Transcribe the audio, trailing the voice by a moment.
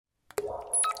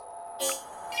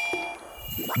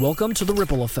Welcome to The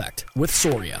Ripple Effect with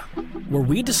Soria, where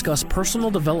we discuss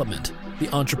personal development, the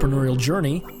entrepreneurial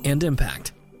journey, and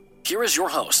impact. Here is your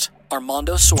host,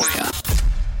 Armando Soria.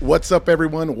 What's up,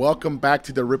 everyone? Welcome back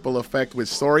to The Ripple Effect with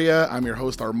Soria. I'm your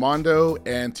host, Armando,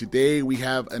 and today we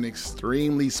have an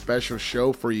extremely special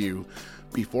show for you.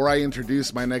 Before I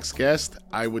introduce my next guest,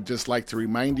 I would just like to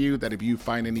remind you that if you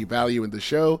find any value in the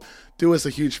show, do us a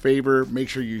huge favor. Make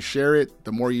sure you share it.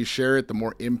 The more you share it, the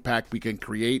more impact we can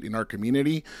create in our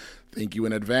community. Thank you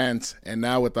in advance. And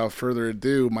now, without further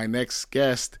ado, my next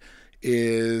guest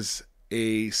is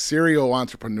a serial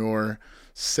entrepreneur,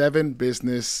 7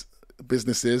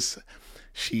 businesses.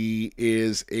 She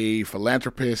is a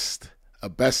philanthropist, a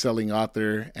best-selling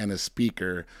author, and a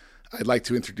speaker. I'd like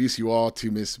to introduce you all to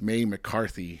Miss May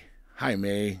McCarthy. Hi,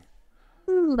 May.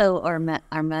 Hello,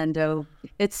 Armando.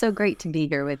 It's so great to be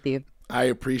here with you. I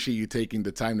appreciate you taking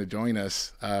the time to join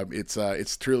us.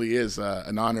 It's truly is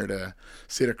an honor to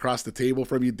sit across the table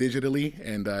from you digitally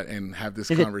and have this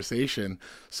conversation.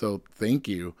 So thank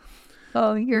you.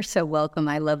 Oh, you're so welcome.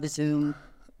 I love Zoom.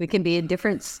 We can be in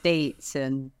different states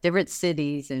and different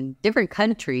cities and different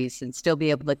countries and still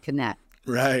be able to connect.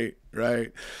 Right.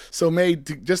 So May,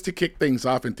 just to kick things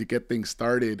off and to get things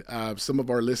started, some of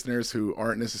our listeners who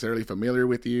aren't necessarily familiar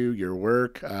with you, your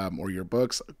work, or your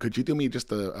books, could you do me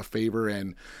just a favor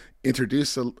and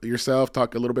introduce yourself,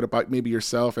 talk a little bit about maybe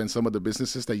yourself and some of the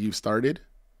businesses that you've started?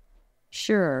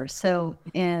 Sure. So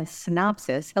in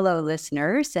synopsis, hello,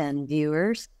 listeners and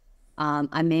viewers.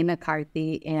 I'm May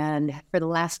McCarthy, and for the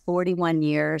last 41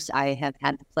 years, I have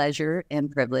had the pleasure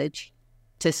and privilege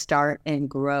to start and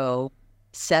grow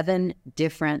 7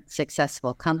 different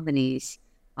successful companies.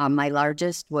 My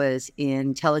largest was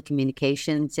in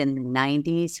telecommunications in the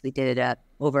 90s. We did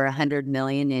over $100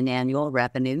 million in annual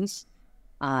revenues.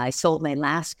 I sold my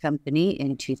last company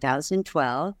in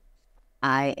 2012.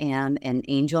 I am an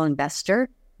angel investor.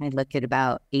 I look at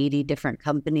about 80 different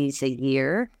companies a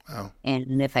year. Wow.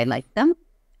 And if I like them,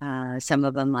 some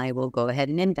of them I will go ahead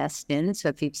and invest in. So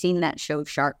if you've seen that show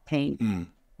Shark Tank,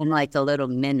 I'm like a little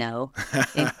minnow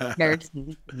in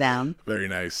comparison to them. Very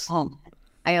nice.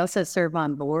 I also serve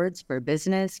on boards for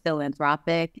business,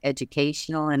 philanthropic,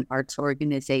 educational, and arts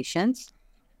organizations.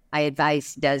 I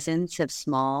advise dozens of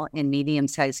small and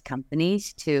medium-sized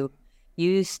companies to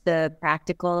use the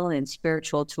practical and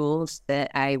spiritual tools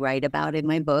that I write about in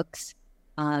my books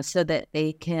so that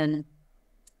they can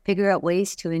figure out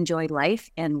ways to enjoy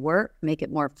life and work, make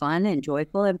it more fun and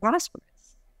joyful and prosperous.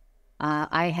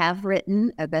 I have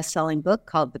written a best-selling book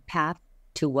called The Path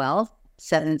to Wealth,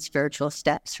 7 Spiritual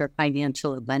Steps for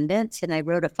Financial Abundance. And I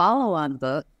wrote a follow-on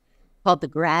book called The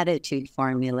Gratitude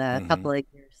Formula a couple of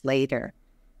years later.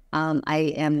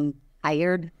 I am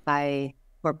hired by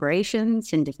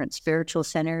corporations and different spiritual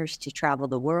centers to travel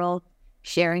the world,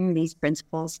 sharing these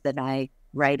principles that I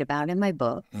write about in my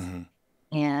book.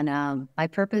 And my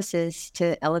purpose is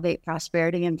to elevate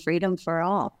prosperity and freedom for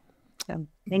all. So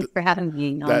thanks for having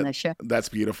me on the show. That's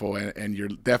beautiful, and you're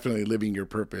definitely living your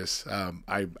purpose.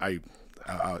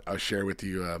 I'll share with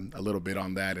you a little bit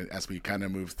on that as we kind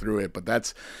of move through it. But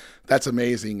that's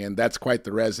amazing, and that's quite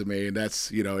the resume. And that's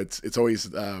it's always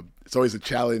a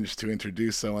challenge to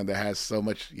introduce someone that has so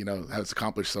much, has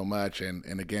accomplished so much.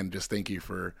 And again, just thank you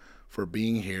for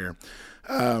being here.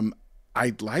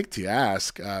 I'd like to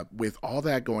ask, with all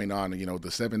that going on,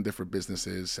 the 7 different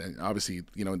businesses, and obviously,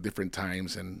 in different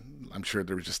times, and I'm sure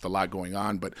there was just a lot going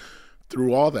on, but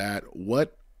through all that,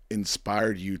 what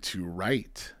inspired you to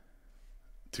write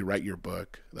your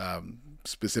book,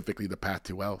 specifically The Path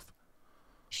to Wealth?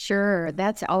 Sure.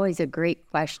 That's always a great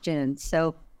question.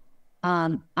 So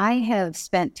I have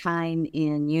spent time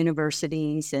in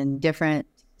universities and different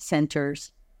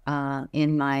centers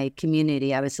in my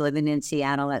community. I was living in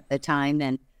Seattle at the time,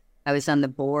 and I was on the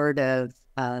board of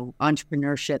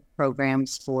entrepreneurship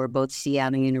programs for both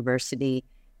Seattle University,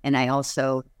 and I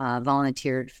also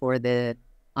volunteered for the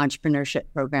entrepreneurship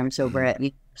programs over at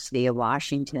University of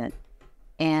Washington.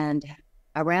 And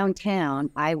around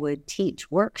town, I would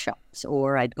teach workshops,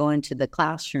 or I'd go into the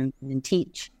classroom and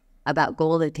teach about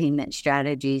goal attainment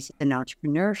strategies and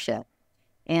entrepreneurship.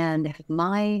 And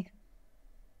my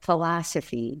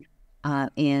philosophy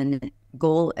in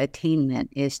goal attainment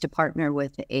is to partner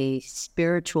with a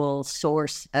spiritual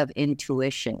source of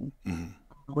intuition,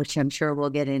 which I'm sure we'll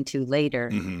get into later.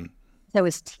 So I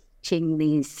was teaching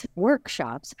these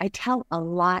workshops. I tell a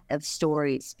lot of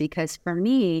stories because for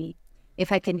me,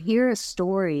 if I can hear a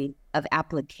story of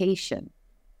application,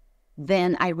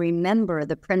 then I remember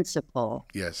the principle.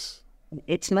 Yes.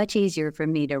 It's much easier for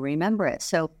me to remember it.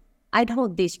 So I'd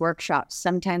hold these workshops.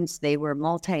 Sometimes they were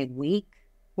multi-week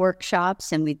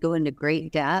workshops, and we'd go into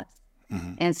great depth.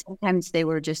 And sometimes they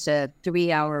were just a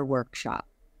 3-hour workshop.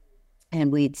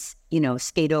 And we'd,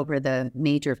 skate over the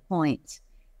major points.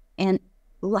 And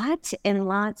lots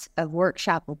of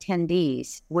workshop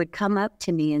attendees would come up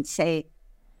to me and say,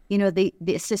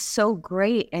 this is so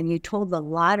great. And you told a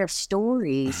lot of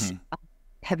stories.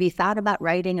 Have you thought about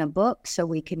writing a book so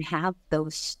we can have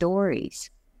those stories?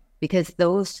 Because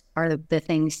those are the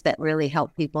things that really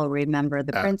help people remember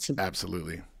the principles.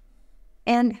 Absolutely.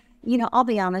 And, I'll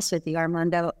be honest with you,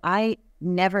 Armando, I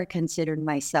never considered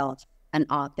myself an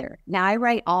author. Now, I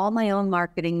write all my own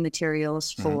marketing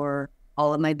materials for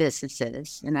all of my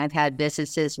businesses. And I've had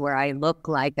businesses where I look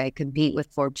like I compete with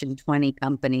Fortune 20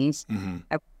 companies.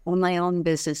 I own my own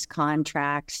business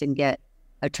contracts and get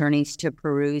attorneys to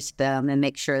peruse them and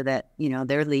make sure that,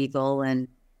 they're legal and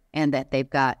that they've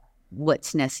got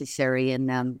what's necessary in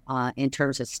them in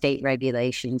terms of state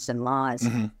regulations and laws.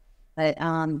 But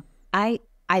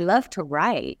I love to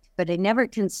write, but I never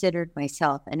considered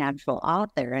myself an actual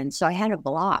author. And so I had a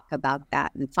block about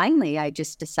that. And finally, I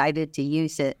just decided to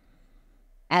use it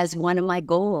as one of my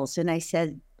goals. And I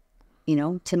said,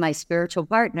 to my spiritual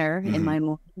partner in my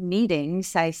morning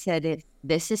meetings, I said, if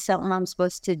this is something I'm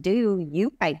supposed to do,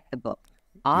 you write the book.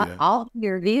 I'll be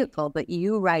your vehicle, but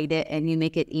you write it and you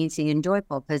make it easy and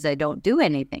joyful because I don't do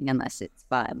anything unless it's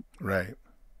fun. Right.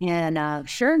 And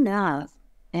sure enough,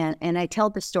 and I tell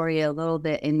the story a little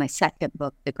bit in my second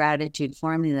book, The Gratitude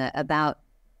Formula, about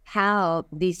how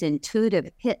these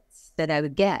intuitive hits that I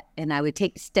would get, and I would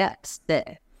take steps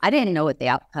that I didn't know what the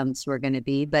outcomes were going to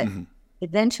be, but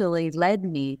eventually led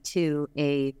me to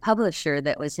a publisher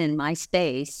that was in my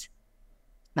space,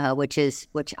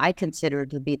 which I consider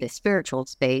to be the spiritual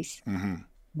space.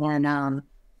 And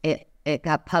it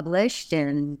got published,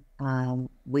 and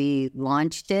we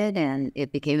launched it, and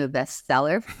it became a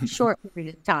bestseller for a short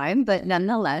period of time, but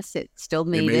nonetheless, it still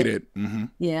made it.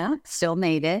 Yeah, still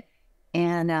made it.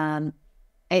 And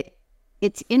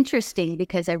it's interesting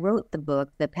because I wrote the book,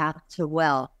 The Path to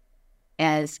Wealth,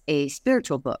 as a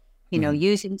spiritual book,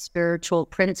 using spiritual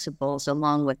principles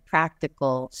along with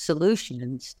practical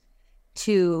solutions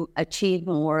to achieve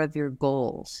more of your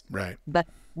goals. Right. But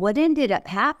what ended up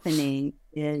happening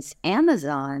is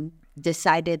Amazon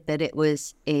decided that it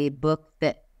was a book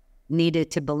that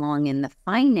needed to belong in the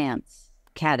finance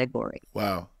category.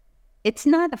 Wow. It's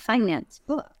not a finance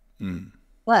book,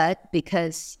 but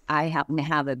because I happen to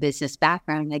have a business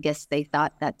background, I guess they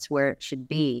thought that's where it should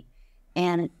be.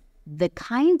 And the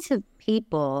kinds of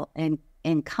people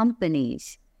and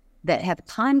companies that have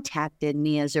contacted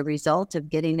me as a result of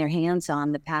getting their hands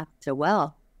on The Path to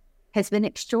Wealth has been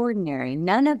extraordinary.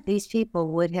 None of these people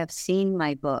would have seen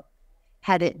my book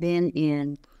had it been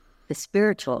in the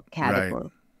spiritual category.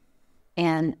 Right.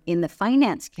 And in the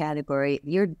finance category,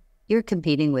 you're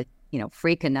competing with,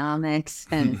 Freakonomics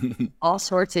and all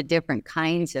sorts of different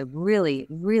kinds of really,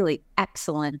 really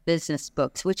excellent business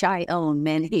books, which I own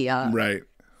many of. Right.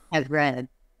 Have read.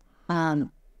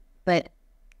 But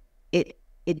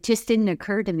it just didn't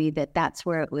occur to me that that's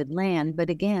where it would land. But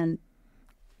again,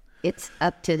 it's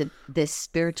up to this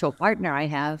spiritual partner I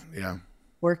have. Yeah.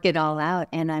 Work it all out.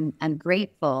 And I'm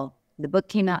grateful. The book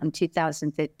came out in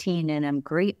 2015, and I'm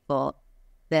grateful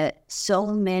that so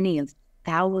many of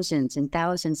thousands and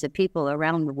thousands of people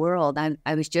around the world.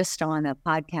 I was just on a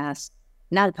podcast,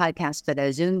 not a podcast, but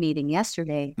a Zoom meeting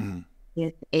yesterday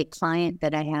with a client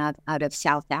that I have out of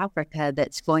South Africa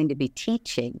that's going to be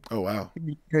teaching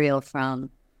material from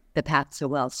The Path to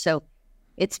Wealth. So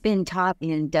it's been taught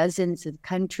in dozens of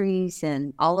countries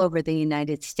and all over the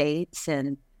United States.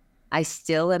 And I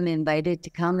still am invited to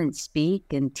come and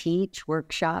speak and teach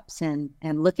workshops, and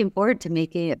looking forward to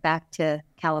making it back to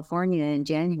California in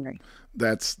January.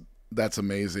 That's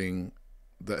amazing.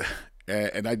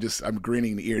 And I'm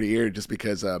grinning ear to ear just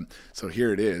because. So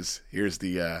here it is. Here's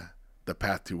the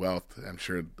Path to Wealth. I'm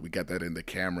sure we got that in the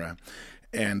camera,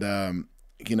 and I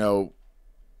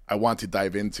want to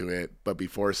dive into it, but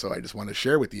before so, I just want to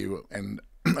share with you. And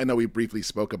I know we briefly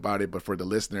spoke about it, but for the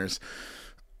listeners,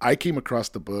 I came across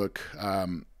the book.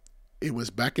 It was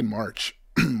back in March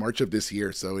of this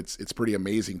year. So it's pretty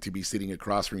amazing to be sitting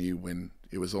across from you when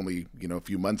it was only, a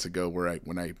few months ago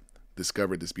when I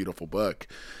discovered this beautiful book.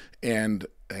 And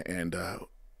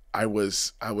I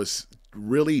was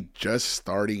really just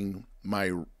starting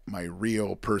my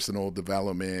real personal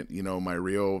development, my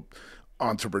real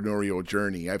entrepreneurial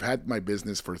journey. I've had my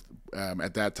business for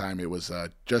at that time it was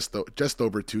just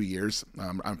over 2 years.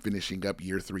 I'm finishing up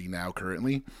year 3 now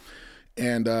currently,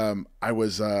 and I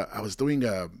was doing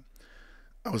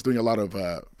I was doing a lot of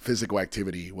physical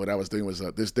activity. What I was doing was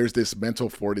there's this mental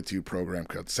fortitude program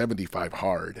called 75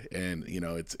 Hard, and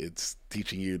it's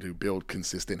teaching you to build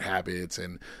consistent habits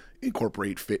and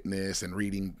incorporate fitness and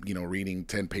reading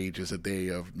 10 pages a day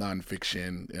of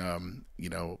nonfiction,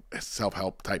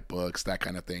 self-help type books, that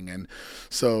kind of thing. And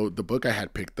so the book I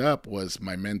had picked up was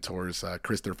my mentor's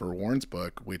Christopher Warren's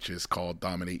book, which is called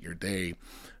Dominate Your Day,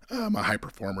 a high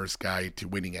performer's guide to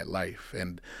winning at life.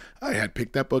 And I had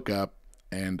picked that book up,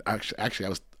 and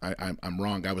actually I'm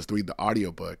wrong. I was doing the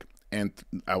audiobook, and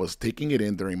I was taking it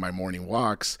in during my morning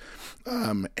walks,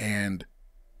 and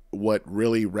what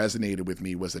really resonated with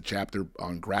me was a chapter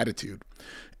on gratitude.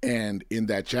 And in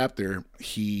that chapter,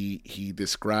 he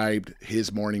described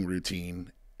his morning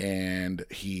routine, and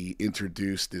he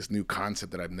introduced this new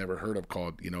concept that I've never heard of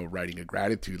called, writing a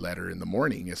gratitude letter in the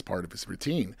morning as part of his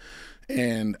routine.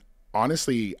 And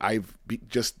honestly,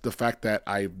 just the fact that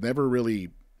I've never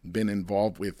really been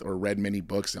involved with or read many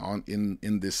books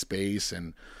in this space,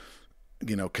 and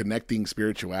connecting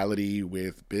spirituality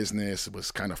with business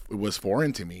was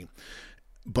foreign to me,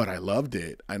 but I loved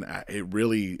it. And it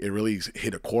really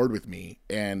hit a chord with me.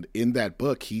 And in that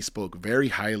book, he spoke very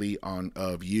highly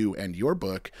of you and your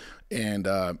book,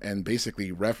 and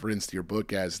basically referenced your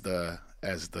book as the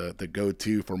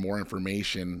go-to for more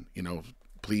information.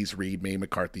 Please read May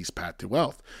McCarthy's Path to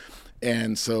Wealth.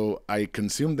 And so I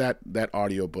consumed that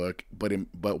audiobook, but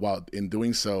while in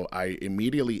doing so, I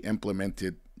immediately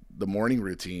implemented the morning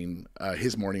routine,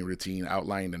 his morning routine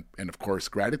outlined, and of course,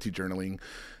 gratitude journaling.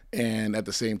 And at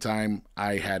the same time,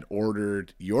 I had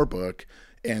ordered your book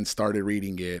and started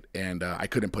reading it, and I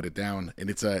couldn't put it down. And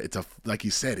it's a like you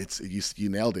said, you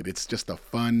nailed it. It's just a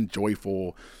fun,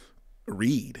 joyful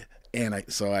read. And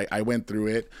I went through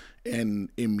it and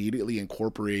immediately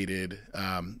incorporated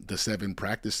the 7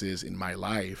 practices in my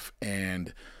life,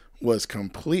 and was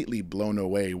completely blown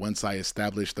away once I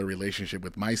established the relationship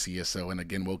with my CSO. And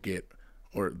again, the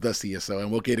CSO,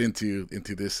 and we'll get into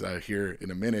this here in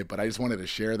a minute, but I just wanted to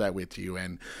share that with you.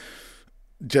 And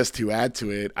just to add to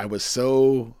it, I was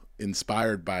so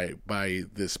inspired by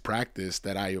this practice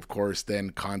that I, of course,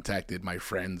 then contacted my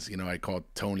friends. I called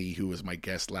Tony, who was my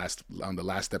guest on the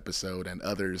last episode, and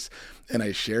others, and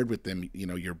I shared with them,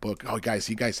 your book. Oh, guys,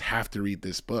 you guys have to read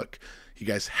this book. You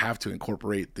guys have to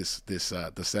incorporate the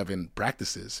 7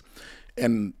 practices.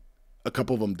 And a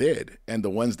couple of them did. And the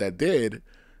ones that did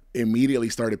immediately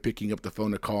started picking up the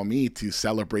phone to call me to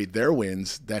celebrate their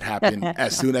wins that happened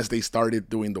as soon as they started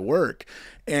doing the work.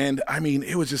 And I mean,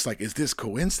 it was just like, is this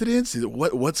coincidence?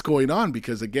 What's going on?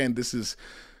 Because again, this is,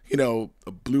 a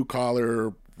blue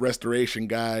collar restoration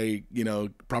guy,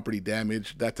 property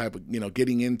damage, that type of,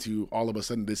 getting into all of a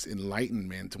sudden this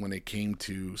enlightenment when it came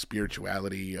to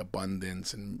spirituality,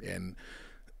 abundance, and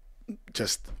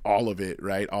just all of it,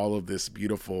 right? All of this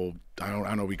beautiful, I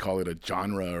don't know, we call it a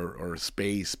genre or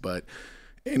space, but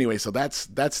anyway, so that's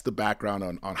the background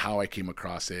on how I came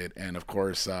across it. And of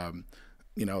course,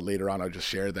 later on, I'll just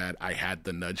share that I had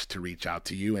the nudge to reach out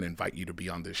to you and invite you to be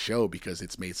on this show because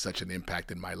it's made such an impact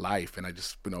in my life. And I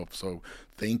just, so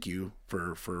thank you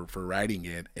for writing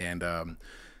it. And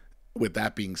with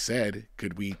that being said,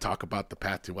 could we talk about the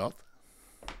Path to Wealth?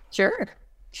 Sure.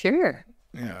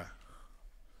 Yeah.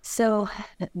 So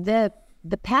the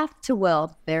Path to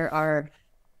Wealth, there are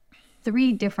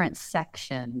 3 different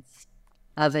sections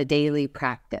of a daily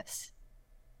practice.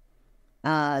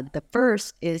 The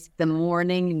first is the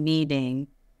morning meeting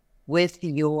with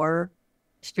your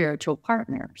spiritual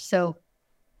partner. So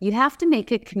you have to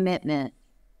make a commitment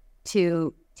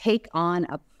to take on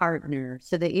a partner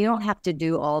so that you don't have to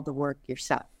do all the work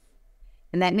yourself.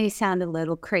 And that may sound a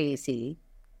little crazy,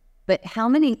 but how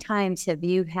many times have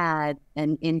you had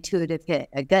an intuitive hit,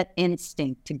 a gut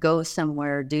instinct to go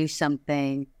somewhere, do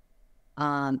something?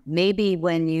 Maybe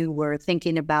when you were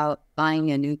thinking about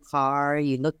buying a new car,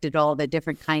 you looked at all the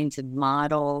different kinds of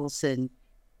models and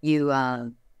you,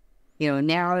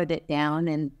 narrowed it down.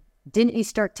 And didn't you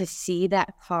start to see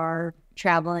that car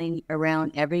traveling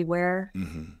around everywhere?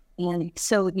 Mm-hmm. And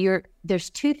so there's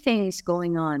 2 things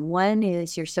going on. One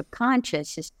is your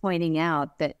subconscious is pointing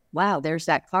out that, wow, there's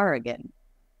that car again.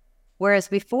 Whereas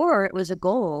before it was a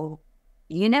goal,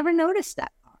 you never noticed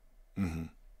that car. Mm-hmm.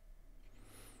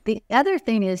 The other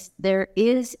thing is there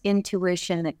is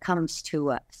intuition that comes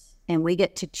to us, and we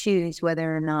get to choose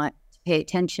whether or not to pay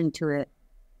attention to it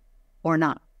or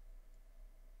not.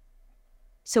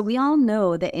 So we all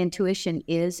know that intuition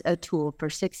is a tool for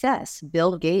success.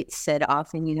 Bill Gates said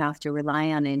often you have to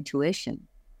rely on intuition.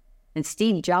 And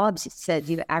Steve Jobs said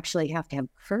you actually have to have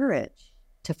courage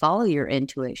to follow your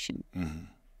intuition. Mm-hmm.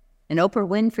 And Oprah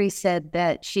Winfrey said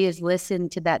that she has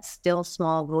listened to that still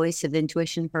small voice of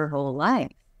intuition her whole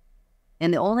life.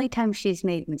 And the only time she's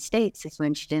made mistakes is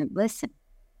when she didn't listen.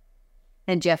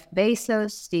 And Jeff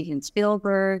Bezos, Steven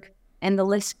Spielberg, and the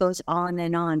list goes on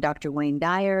and on. Dr. Wayne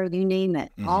Dyer, you name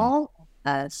it. All of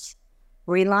us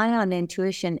rely on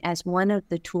intuition as one of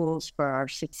the tools for our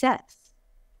success.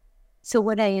 So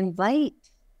what I invite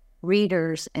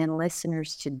readers and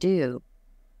listeners to do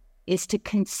is to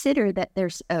consider that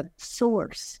there's a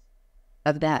source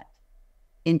of that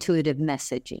intuitive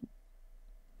messaging.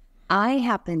 I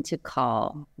happen to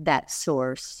call that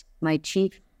source my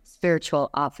chief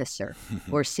spiritual officer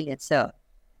or CSO.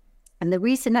 And the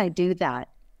reason I do that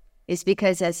is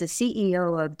because as a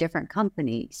CEO of different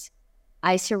companies,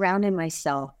 I surrounded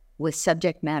myself with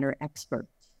subject matter experts.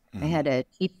 I had a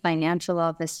chief financial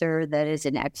officer that is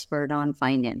an expert on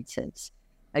finances,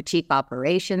 a chief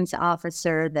operations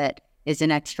officer that is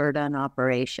an expert on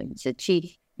operations, a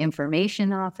chief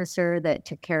information officer that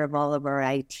took care of all of our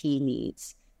IT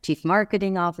needs, chief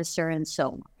marketing officer, and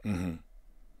so on.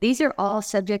 These are all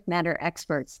subject matter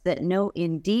experts that know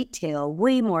in detail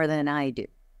way more than I do.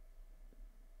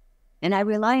 And I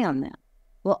rely on them.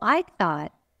 Well, I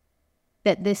thought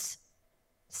that this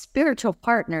spiritual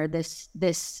partner,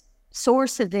 this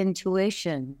source of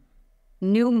intuition,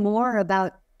 knew more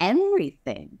about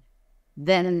everything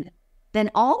than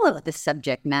all of the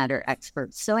subject matter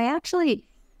experts. So I actually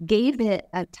gave it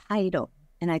a title,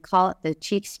 and I call it the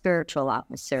Chief Spiritual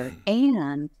Officer.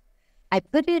 And I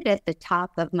put it at the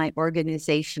top of my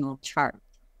organizational chart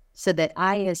so that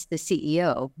I, as the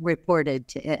CEO, reported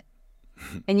to it.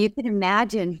 And you can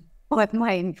imagine what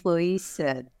my employees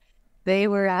said. They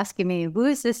were asking me,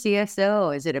 who's the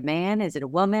CSO? Is it a man? Is it a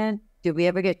woman? Do we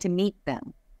ever get to meet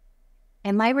them?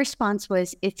 And my response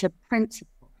was, it's a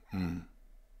principle. And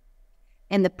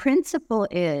the principle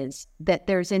is that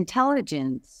there's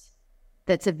intelligence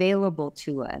that's available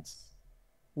to us.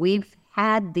 We've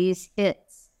had these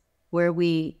hits where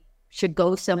we should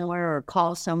go somewhere or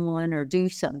call someone or do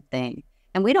something,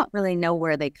 and we don't really know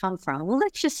where they come from. Well,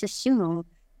 let's just assume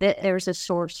that there's a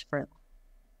source for them.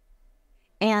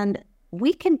 And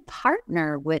we can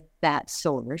partner with that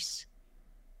source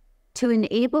to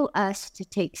enable us to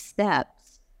take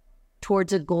steps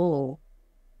towards a goal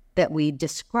that we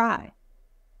describe.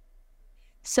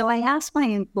 So I ask my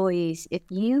employees, if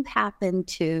you happen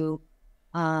to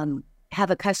have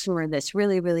a customer that's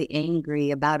really, really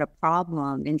angry about a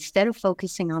problem, instead of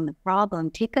focusing on the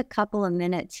problem, take a couple of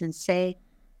minutes and say,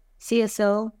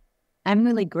 CSO, I'm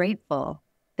really grateful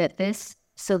that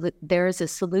there is a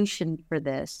solution for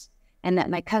this, and that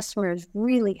my customer is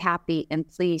really happy and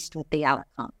pleased with the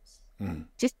outcomes.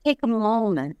 Just take a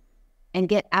moment and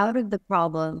get out of the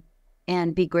problem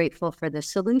and be grateful for the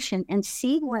solution and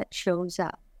see what shows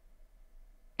up.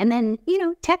 And then,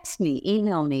 text me,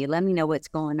 email me, let me know what's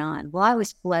going on. Well, I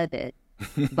was flooded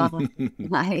by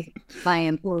my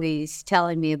employees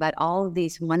telling me about all of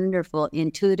these wonderful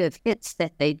intuitive hits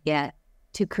that they'd get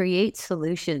to create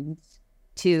solutions,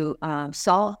 to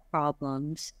solve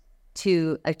problems,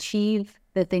 to achieve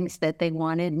the things that they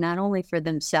wanted, not only for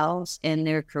themselves and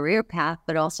their career path,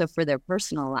 but also for their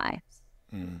personal lives.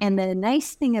 And the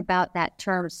nice thing about that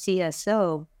term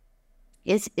CSO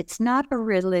is it's not a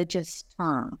religious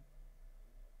term.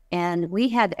 And we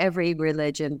had every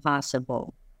religion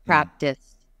possible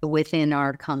practiced within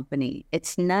our company.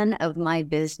 It's none of my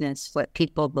business what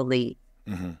people believe.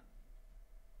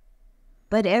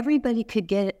 But everybody could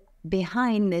get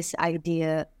behind this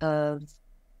idea of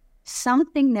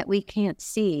something that we can't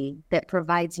see that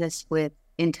provides us with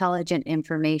intelligent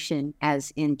information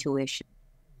as intuition.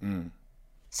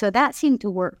 So that seemed to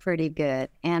work pretty good.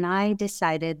 And I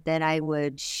decided that I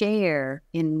would share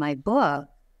in my book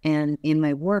and in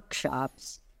my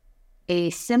workshops a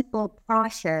simple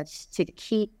process to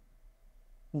keep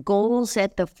goals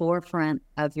at the forefront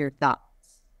of your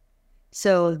thoughts.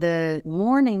 So the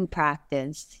morning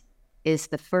practice is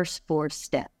the first 4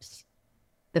 steps.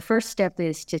 The first step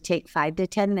is to take 5 to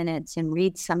 10 minutes and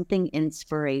read something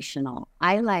inspirational.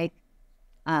 I like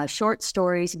short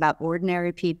stories about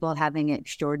ordinary people having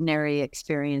extraordinary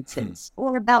experiences,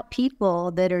 or about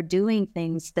people that are doing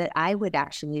things that I would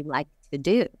actually like to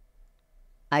do.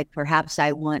 Like perhaps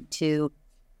I want to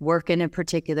work in a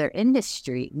particular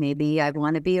industry. Maybe I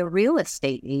want to be a real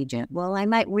estate agent. Well, I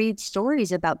might read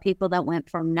stories about people that went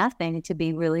from nothing to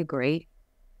be really great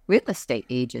real estate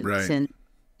agents,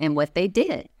 and what they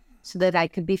did, so that I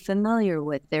could be familiar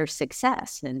with their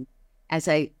success. And as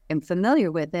I am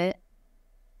familiar with it,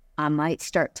 I might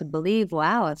start to believe,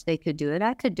 wow, if they could do it,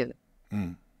 I could do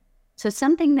it. So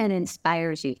something that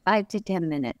inspires you, 5 to 10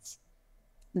 minutes.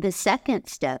 The second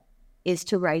step is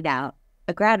to write out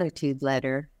a gratitude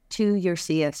letter to your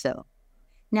CSO.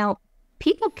 Now,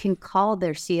 people can call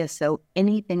their CSO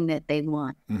anything that they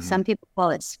want. Mm-hmm. Some people call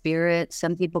it spirit.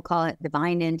 Some people call it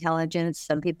divine intelligence.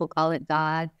 Some people call it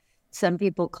God. Some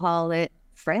people call it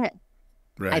Fred.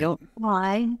 Right. I don't know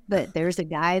why, but there's a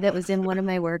guy that was in one of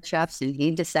my workshops and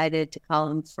he decided to call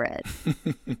him Fred.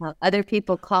 Other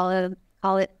people call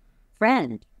it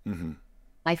friend. Mm-hmm.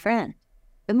 My friend.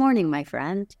 Good morning, my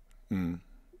friend. Mm.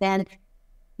 Then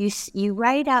you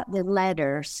write out the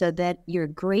letter so that you're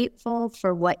grateful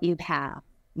for what you have.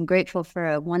 I'm grateful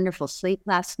for a wonderful sleep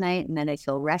last night and that I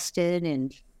feel rested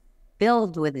and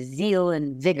filled with zeal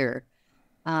and vigor.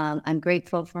 I'm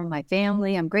grateful for my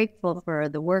family. I'm grateful for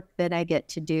the work that I get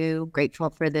to do. Grateful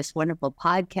for this wonderful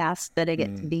podcast that I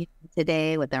get to be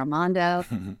today with Armando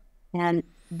and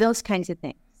those kinds of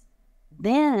things.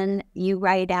 Then you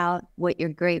write out what you're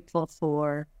grateful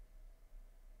for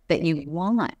that you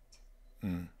want,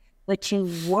 but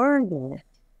you word it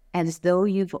as though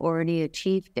you've already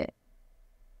achieved it.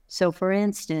 So for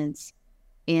instance,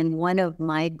 in one of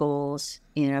my goals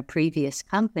in a previous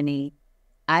company,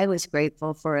 I was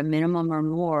grateful for a minimum or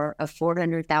more of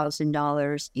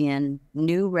 $400,000 in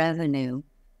new revenue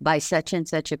by such and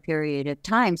such a period of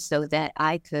time so that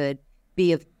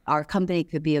our company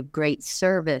could be of great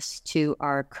service to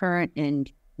our current and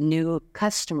new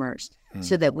customers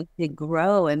so that we could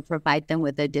grow and provide them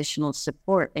with additional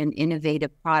support and innovative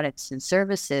products and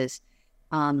services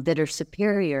that are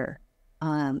superior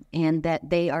and that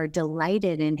they are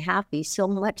delighted and happy, so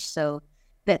much so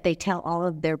that they tell all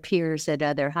of their peers at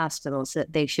other hospitals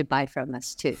that they should buy from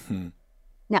us too.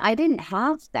 Now, I didn't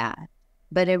have that,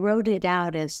 but I wrote it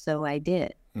out as though I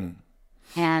did.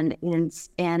 And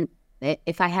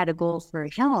if I had a goal for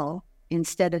health,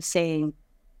 instead of saying,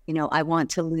 I want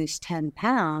to lose 10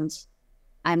 pounds,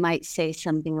 I might say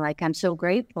something like, I'm so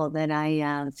grateful that I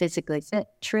am physically fit,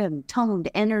 trim, toned,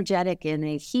 energetic, and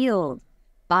a healed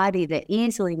body that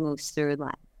easily moves through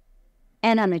life.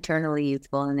 And I'm eternally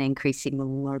youthful and increasingly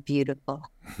more beautiful.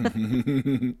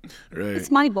 Right. It's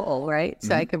my goal, right?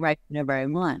 So I can write whatever I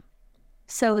want.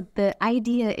 So the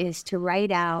idea is to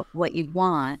write out what you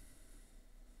want,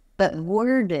 but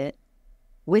word it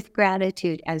with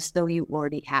gratitude as though you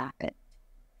already have it.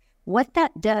 What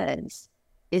that does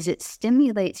is it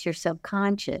stimulates your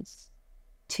subconscious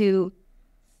to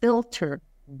filter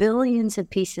billions of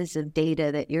pieces of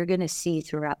data that you're going to see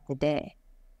throughout the day.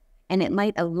 And it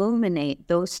might illuminate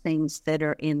those things that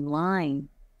are in line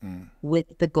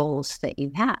with the goals that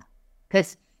you have.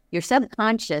 Because your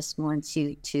subconscious wants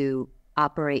you to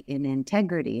operate in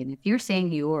integrity. And if you're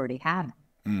saying you already have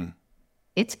it,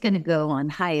 it's going to go on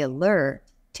high alert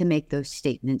to make those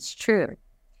statements true.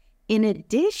 In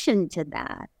addition to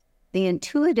that, the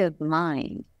intuitive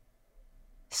mind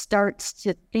starts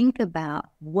to think about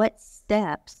what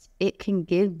steps it can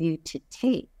give you to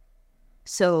take.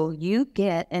 So you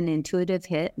get an intuitive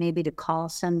hit, maybe to call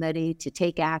somebody, to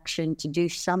take action, to do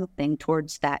something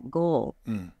towards that goal.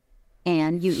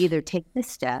 And you either take the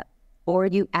step or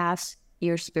you ask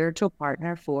your spiritual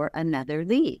partner for another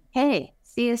lead. Hey,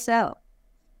 CSO,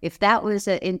 if that was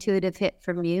an intuitive hit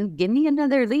from you, give me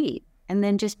another lead and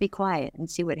then just be quiet and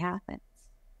see what happens.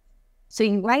 So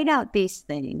you write out these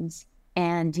things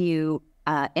and you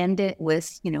end it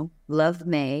with, love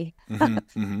May.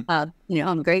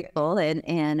 I'm grateful,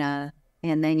 and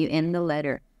then you end the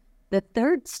letter. The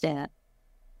third step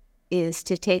is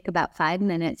to take about 5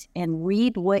 minutes and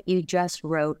read what you just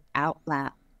wrote out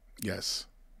loud. Yes.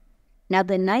 Now,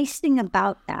 the nice thing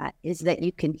about that is that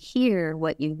you can hear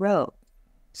what you wrote.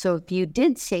 So if you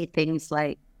did say things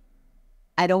like,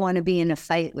 I don't want to be in a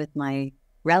fight with my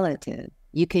relative,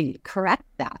 you can correct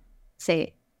that.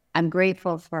 Say, I'm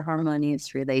grateful for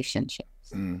harmonious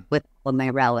relationships with all my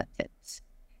relatives.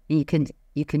 And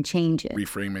you can change it.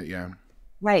 Reframe it, yeah.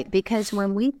 Right, because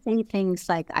when we say things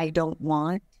like, I don't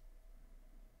want,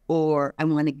 or I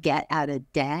want to get out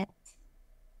of debt,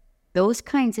 those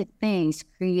kinds of things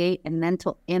create a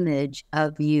mental image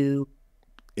of you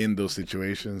in those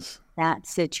situations. That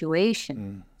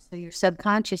situation. So your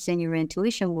subconscious and your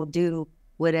intuition will do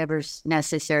whatever's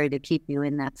necessary to keep you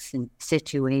in that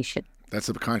situation. That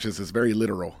subconscious is very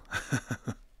literal.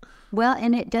 Well,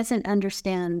 and it doesn't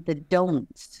understand the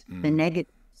don'ts, the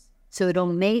negatives. So it'll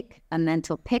make a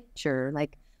mental picture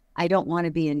like, I don't want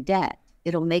to be in debt.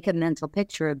 It'll make a mental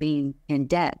picture of being in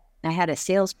debt. I had a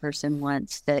salesperson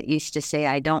once that used to say,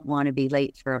 I don't want to be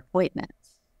late for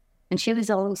appointments. And she was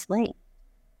always late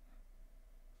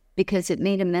because it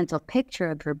made a mental picture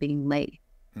of her being late.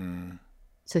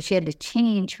 So she had to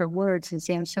change her words and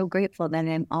say, I'm so grateful that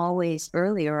I'm always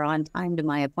early or on time to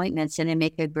my appointments and I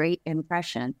make a great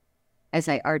impression as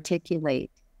I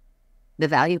articulate the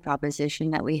value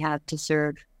proposition that we have to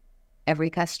serve every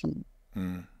customer.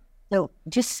 So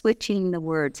just switching the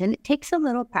words, and it takes a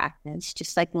little practice,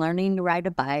 just like learning to ride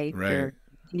a bike or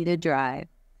to drive.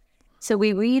 So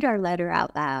we read our letter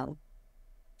out loud,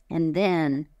 and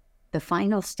then the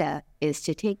final step is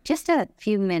to take just a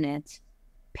few minutes,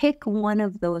 pick one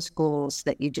of those goals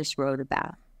that you just wrote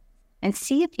about, and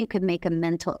see if you can make a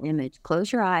mental image.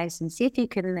 Close your eyes and see if you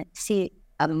can see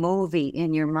a movie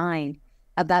in your mind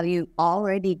about you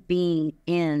already being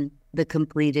in the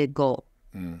completed goal.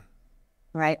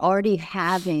 Right? Already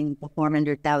having the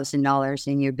 $400,000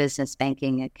 in your business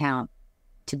banking account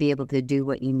to be able to do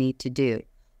what you need to do.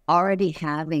 Already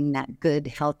having that good,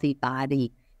 healthy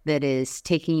body that is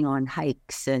taking you on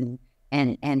hikes and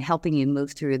helping you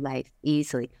move through life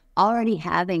easily. Already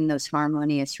having those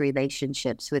harmonious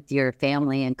relationships with your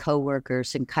family and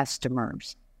coworkers and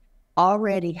customers.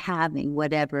 Already having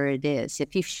whatever it is.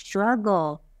 If you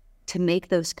struggle to make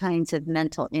those kinds of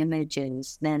mental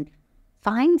images, then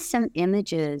find some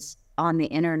images on the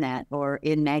internet or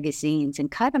in magazines and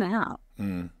cut them out.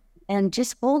 And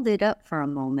just hold it up for a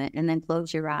moment and then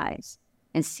close your eyes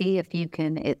and see if you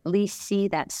can at least see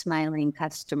that smiling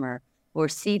customer or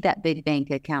see that big bank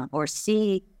account or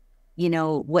see,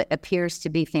 what appears to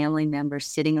be family members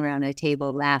sitting around a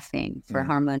table laughing for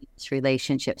harmonious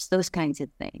relationships, those kinds of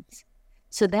things.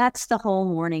 So that's the whole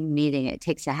morning meeting. It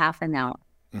takes a half an hour.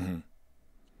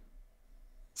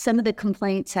 Some of the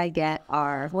complaints I get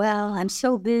are, well, I'm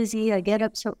so busy. I get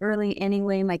up so early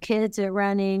anyway. My kids are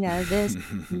running. This,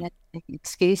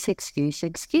 excuse.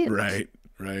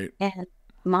 Right. And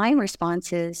my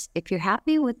response is, if you're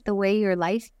happy with the way your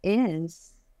life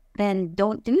is, then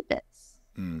don't do this.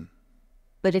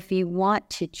 But if you want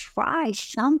to try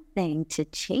something to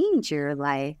change your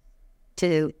life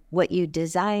to what you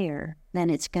desire, then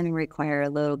it's going to require a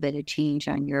little bit of change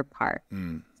on your part.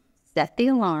 Set the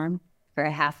alarm for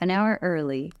a half an hour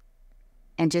early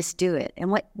and just do it.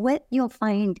 And what you'll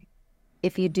find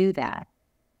if you do that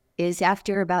is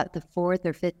after about the fourth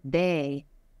or fifth day,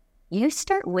 you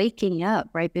start waking up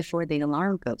right before the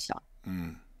alarm goes off.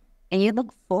 And you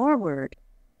look forward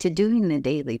to doing the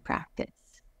daily practice.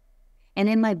 And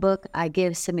in my book, I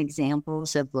give some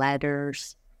examples of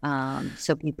letters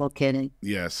so people can...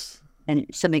 Yes. And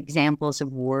some examples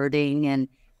of wording and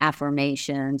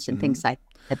affirmations and things like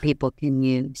that people can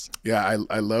use. Yeah,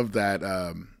 I love that.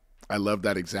 I love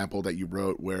that example that you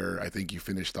wrote where I think you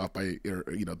finished off by,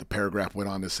 the paragraph went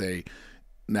on to say,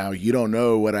 now you don't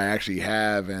know what I actually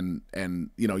have, and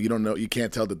you don't know, you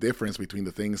can't tell the difference between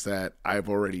the things that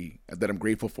that I'm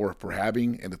grateful for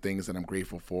having and the things that I'm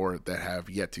grateful for that have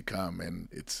yet to come. And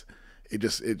it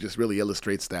just really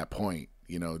illustrates that point,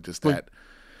 just that.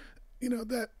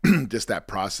 Just that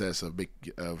process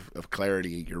of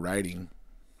clarity in your writing.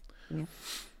 Yeah.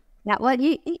 Well,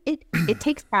 it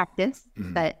takes practice,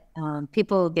 but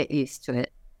people get used to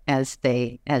it as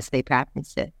they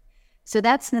practice it. So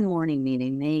that's the morning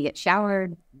meeting. Then you get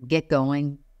showered, get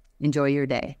going, enjoy your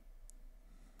day.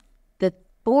 The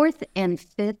fifth and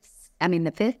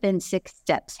sixth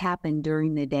steps happen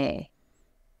during the day.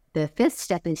 The fifth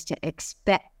step is to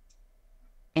expect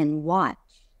and watch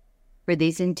for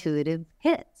these intuitive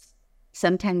hits.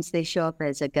 Sometimes they show up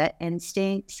as a gut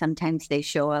instinct. Sometimes they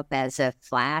show up as a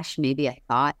flash, maybe a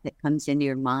thought that comes into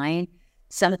your mind.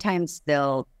 Sometimes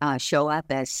they'll show up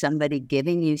as somebody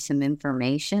giving you some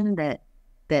information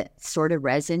that sort of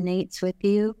resonates with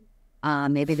you.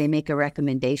 Maybe they make a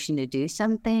recommendation to do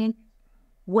something.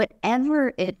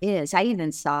 Whatever it is, I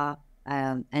even saw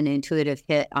an intuitive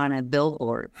hit on a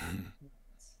billboard.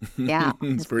 Yeah.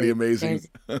 It's pretty amazing.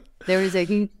 There was a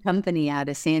huge company out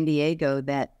of San Diego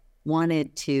that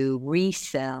wanted to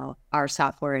resell our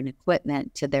software and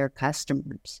equipment to their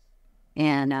customers.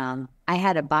 And I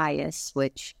had a bias,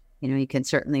 which, you can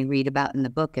certainly read about in the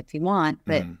book if you want,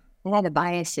 but I had a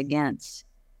bias against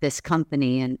this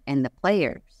company and the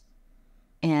players.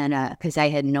 And because I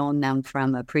had known them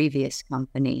from a previous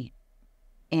company.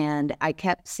 And I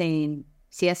kept saying,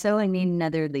 CSO, I need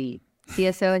another lead.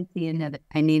 CSO,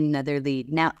 I need another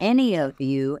lead. Now, any of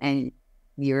you and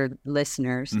your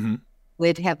listeners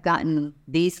would have gotten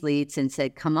these leads and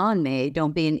said, come on, May,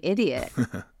 don't be an idiot.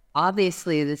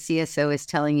 Obviously, the CSO is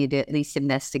telling you to at least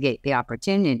investigate the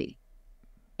opportunity.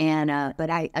 And but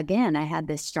I had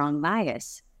this strong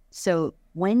bias. So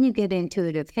when you get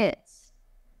intuitive hits,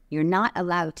 you're not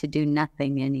allowed to do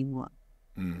nothing anymore.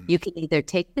 You can either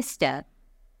take the step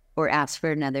or ask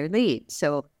for another lead.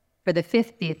 So for the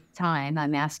 50th time,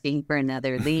 I'm asking for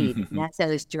another lead. And as I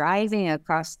was driving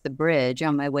across the bridge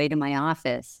on my way to my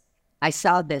office, I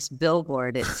saw this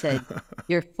billboard. It said,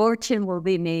 Your fortune will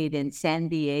be made in San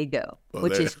Diego,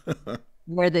 which is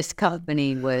where this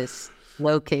company was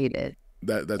located.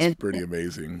 That's pretty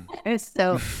amazing.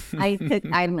 So I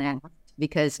laughed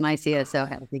because my CSO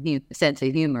has a sense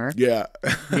of humor. Yeah.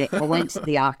 I went to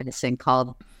the office and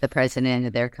called the president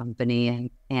of their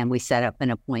company, and we set up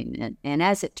an appointment. And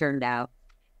as it turned out,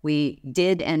 we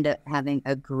did end up having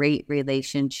a great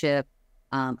relationship.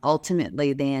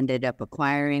 Ultimately, they ended up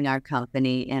acquiring our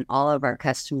company, and all of our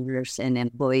customers and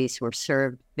employees were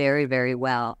served very, very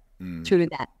well through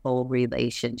that whole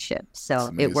relationship. So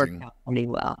it worked out pretty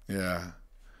well. Yeah.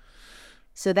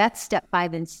 So that's step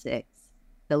 5 and 6.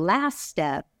 The last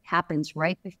step happens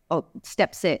right before,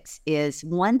 step 6 is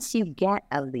once you get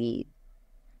a lead,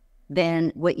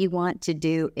 then what you want to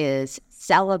do is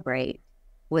celebrate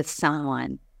with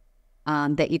someone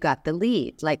that you got the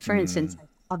lead. Like, for instance,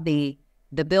 I saw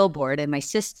the billboard, and my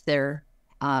sister,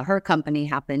 her company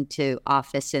happened to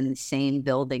office in the same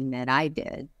building that I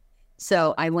did.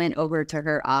 So I went over to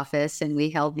her office and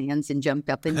we held hands and jumped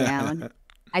up and down.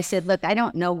 I said, look, I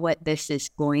don't know what this is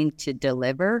going to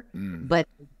deliver, but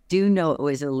do know it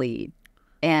was a lead.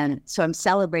 And so I'm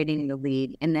celebrating the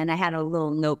lead. And then I had a little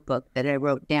notebook that I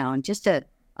wrote down, just a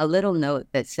little note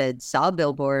that said, saw a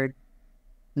billboard,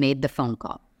 made the phone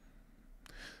call.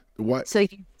 What? So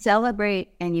you celebrate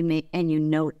and you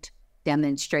note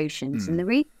demonstrations. And the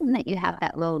reason that you have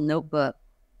that little notebook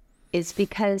is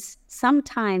because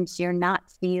sometimes you're not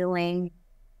feeling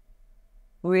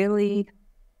really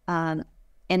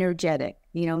energetic.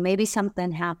 You know, maybe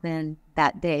something happened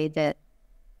that day that,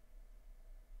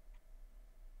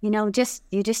 you know,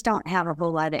 you just don't have a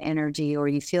whole lot of energy, or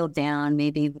you feel down.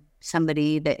 Maybe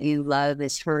somebody that you love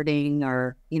is hurting,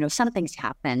 or, you know, something's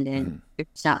happened and you're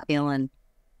just not feeling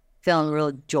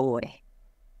real joy.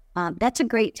 That's a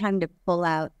great time to pull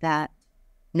out that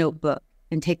notebook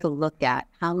and take a look at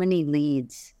how many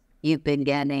leads you've been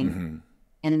getting,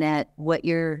 and that what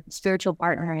your spiritual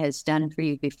partner has done for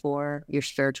you before, your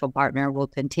spiritual partner will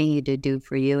continue to do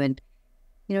for you. And,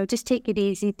 you know, just take it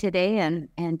easy today,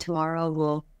 and tomorrow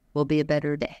will be a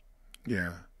better day.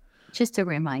 Yeah. Just a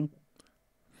reminder.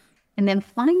 And then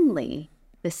finally,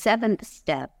 the 7th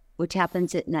step, which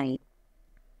happens at night,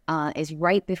 is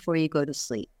right before you go to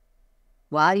sleep.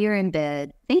 While you're in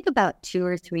bed, think about 2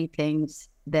 or 3 things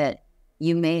that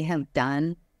you may have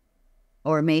done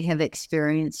or may have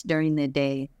experienced during the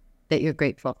day that you're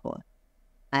grateful for.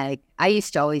 I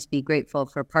used to always be grateful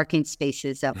for parking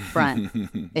spaces up front.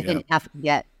 It didn't have to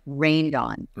get rained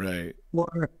on. Right.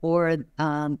 Or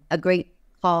a great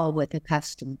call with a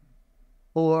customer,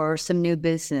 or some new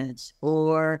business,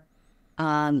 or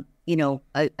you know,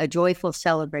 a joyful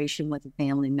celebration with a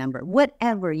family member.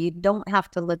 Whatever. You don't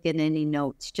have to look at any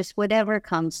notes. Just whatever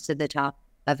comes to the top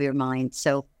of your mind.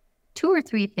 So 2 or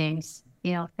 3 things.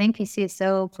 You know, thank you,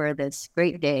 CSO, for this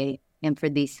great day and for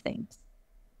these things.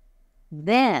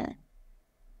 Then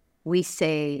we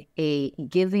say a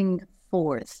giving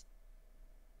forth.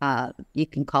 You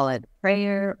can call it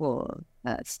prayer or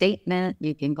a statement.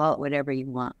 You can call it whatever you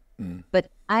want. But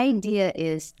idea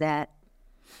is that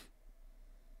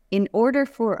in order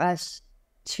for us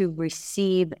to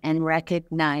receive and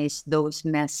recognize those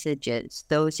messages,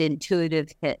 those intuitive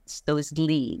hits, those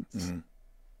leads,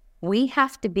 we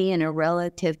have to be in a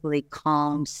relatively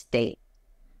calm state.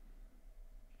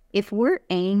 If we're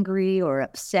angry or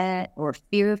upset or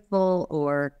fearful,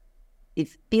 or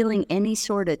if feeling any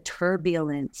sort of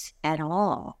turbulence at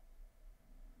all,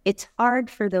 it's hard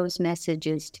for those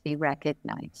messages to be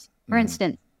recognized. For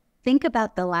instance, think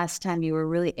about the last time you were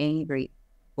really angry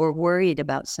or worried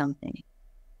about something.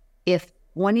 If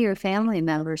one of your family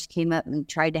members came up and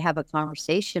tried to have a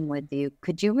conversation with you,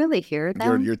 could you really hear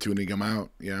them? You're tuning them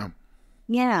out. Yeah.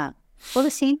 Yeah. Well,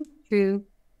 the same is true,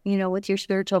 you know, with your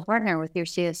spiritual partner, with your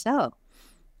CSO.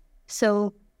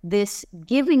 So this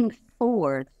giving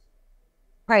forth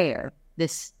prayer,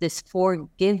 this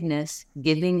forgiveness,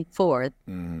 giving forth,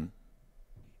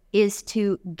 is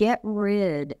to get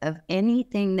rid of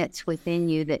anything that's within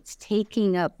you that's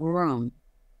taking up room.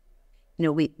 You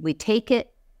know, we take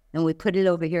it and we put it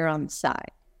over here on the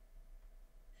side,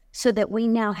 so that we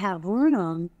now have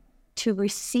room to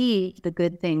receive the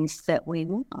good things that we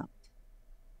want.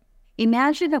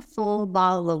 Imagine a full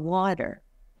bottle of water.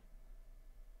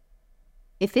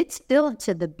 If it's filled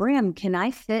to the brim, can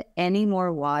I fit any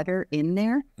more water in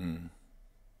there?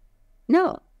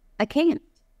 No, I can't.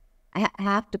 I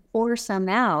have to pour some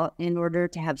out in order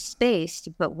to have space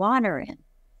to put water in.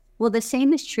 Well, the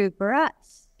same is true for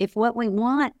us. If what we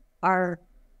want are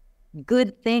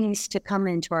good things to come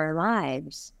into our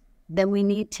lives, then we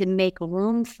need to make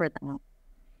room for them.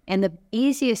 And the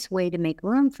easiest way to make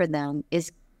room for them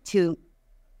is to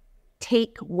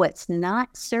take what's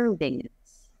not serving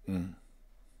us,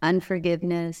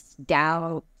 unforgiveness,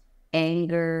 doubt,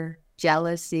 anger,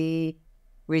 jealousy,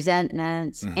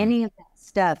 resentments, any of that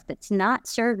stuff that's not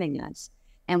serving us,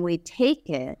 and we take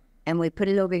it and we put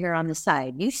it over here on the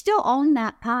side. You still own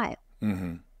that pile.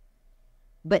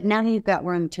 But now you've got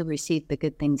room to receive the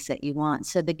good things that you want.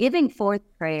 So the giving forth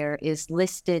prayer is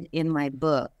listed in my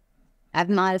book. I've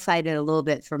modified it a little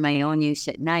bit for my own use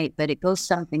at night, but it goes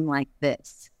something like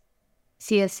this.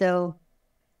 CSO,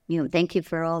 thank you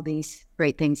for all these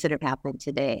great things that have happened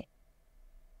today.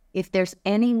 If there's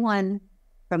anyone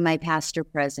from my past or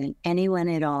present, anyone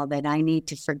at all that I need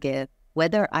to forgive,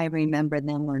 whether I remember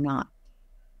them or not,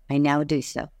 I now do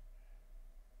so.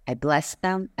 I bless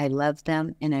them, I love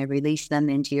them, and I release them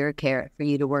into your care for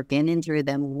you to work in and through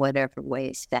them whatever way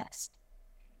is best.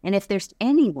 And if there's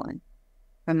anyone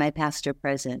from my past or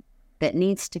present that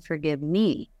needs to forgive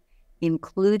me,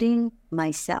 including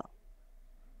myself,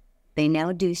 they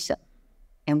now do so,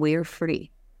 and we are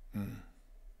free.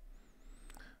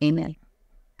 Amen.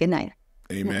 Good night.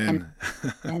 Amen.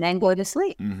 And then go to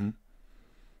sleep.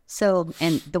 So,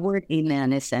 and the word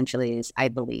amen essentially is I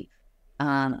believe.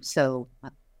 So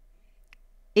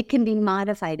it can be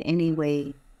modified any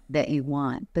way that you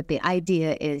want, but the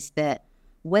idea is that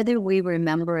whether we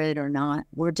remember it or not,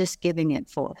 we're just giving it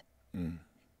forth.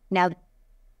 Now,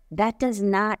 that does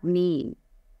not mean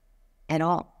at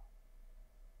all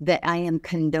that I am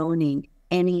condoning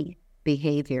any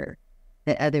behavior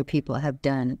that other people have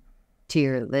done to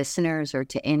your listeners or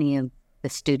to any of the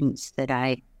students that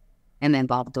I am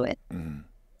involved with. Some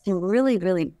really,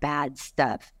 really bad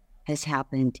stuff has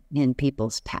happened in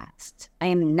people's past. I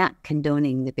am not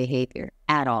condoning the behavior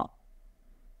at all.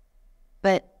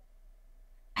 But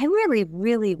I really,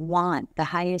 really want the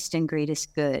highest and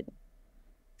greatest good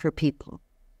for people.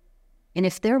 And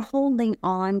if they're holding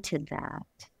on to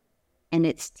that and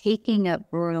it's taking up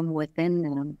room within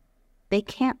them, they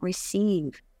can't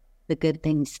receive the good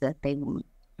things that they want.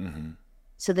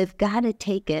 So they've got to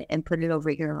take it and put it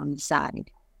over here on the side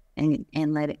and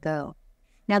let it go.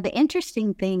 Now, the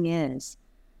interesting thing is,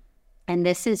 and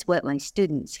this is what my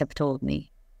students have told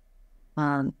me,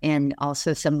 and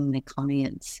also some of my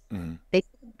clients, they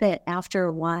think that after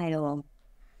a while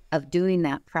of doing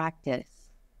that practice,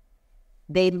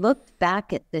 they looked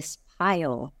back at this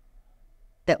pile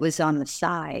that was on the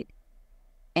side,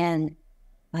 and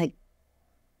like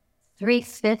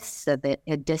 3/5 of it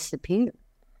had disappeared.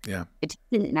 Yeah. It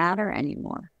didn't matter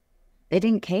anymore. They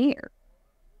didn't care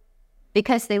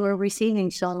because they were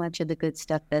receiving so much of the good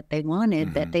stuff that they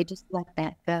wanted that they just let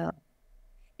that go.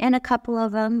 And a couple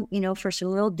of them, for some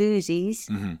real doozies,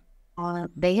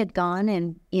 they had gone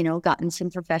and, gotten some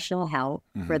professional help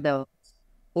for those,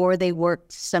 or they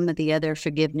worked some of the other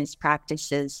forgiveness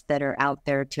practices that are out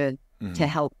there to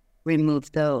help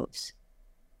remove those.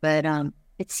 But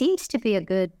it seems to be a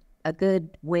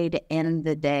good way to end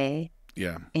the day.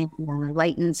 Yeah. And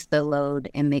lightens the load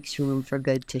and makes room for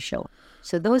good to show up.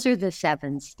 So those are the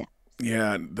 7 steps.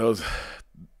 Yeah,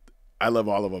 I love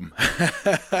all of them.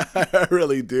 I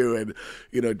really do. And,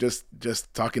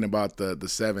 just talking about the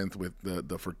 7th with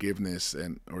the forgiveness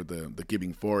or the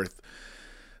giving forth,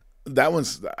 that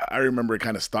one's, I remember it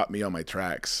kind of stopped me on my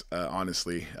tracks,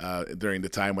 honestly, during the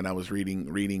time when I was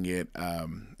reading it,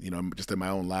 just in my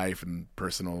own life and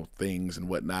personal things and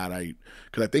whatnot.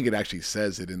 Because I think it actually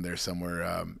says it in there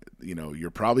somewhere,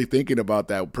 you're probably thinking about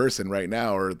that person right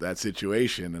now or that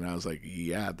situation. And I was like,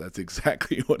 yeah, that's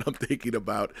exactly what I'm thinking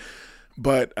about.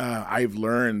 But I've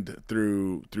learned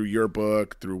through your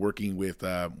book, through working with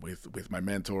my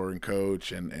mentor and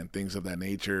coach and things of that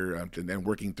nature, and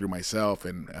working through myself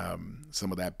and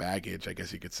some of that baggage, I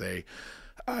guess you could say,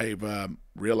 I've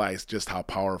realized just how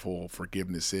powerful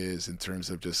forgiveness is in terms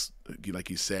of just, like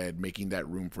you said, making that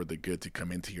room for the good to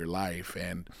come into your life.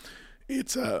 And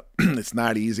it's it's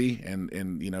not easy, and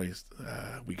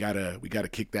we gotta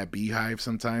kick that beehive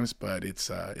sometimes, but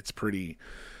it's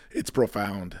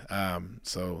profound.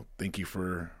 So thank you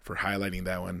for highlighting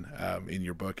that one in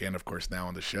your book, and of course now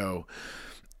on the show.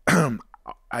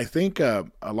 I think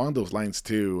along those lines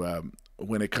too,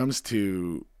 when it comes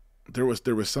to there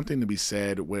was something to be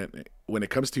said when it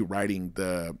comes to writing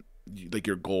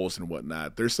your goals and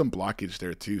whatnot. There's some blockage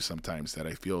there too sometimes that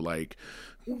I feel like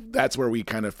that's where we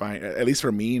kind of find, at least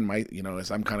for me,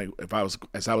 as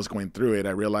I was going through it,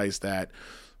 I realized that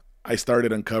I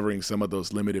started uncovering some of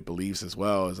those limited beliefs as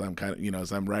well as I'm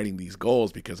as I'm writing these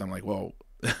goals, because I'm like, well,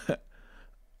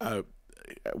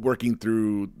 working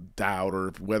through doubt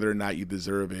or whether or not you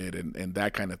deserve it and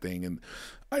that kind of thing. And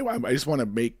I just want to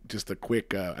make just a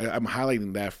quick, I'm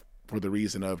highlighting that for the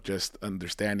reason of just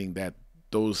understanding that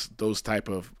those type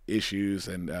of issues,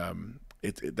 and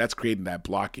that's creating that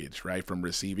blockage, right, from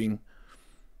receiving.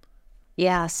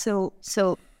 Yeah. So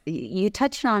you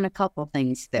touched on a couple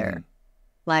things there,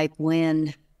 like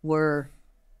when we're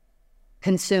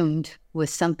consumed with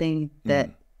something that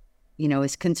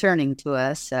is concerning to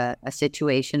us, a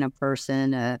situation, a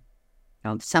person,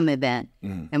 some event,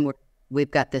 and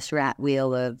we've got this rat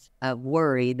wheel of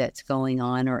worry that's going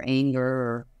on, or anger,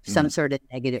 or some sort of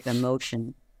negative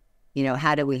emotion.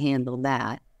 How do we handle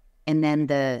that? And then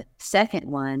the second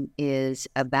one is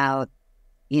about,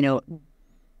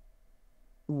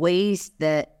 ways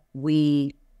that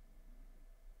we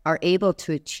are able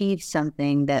to achieve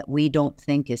something that we don't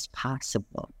think is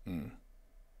possible.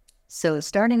 So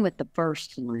starting with the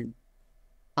first one,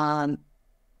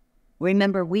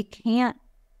 remember, we can't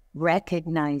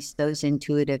recognize those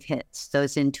intuitive hits,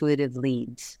 those intuitive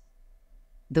leads,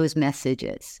 those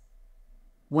messages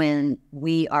when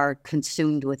we are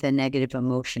consumed with a negative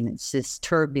emotion. It's this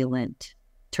turbulence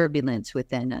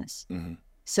within us.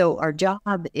 So our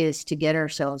job is to get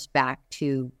ourselves back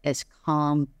to as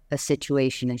calm a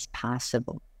situation as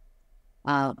possible.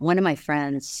 One of my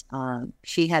friends,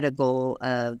 she had a goal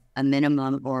of a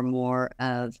minimum or more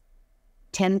of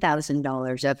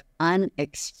 $10,000 of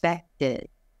unexpected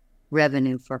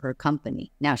revenue for her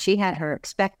company. Now, she had her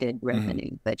expected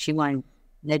revenue, but she wanted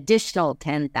an additional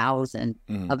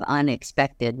 $10,000 of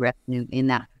unexpected revenue in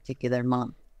that particular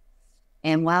month.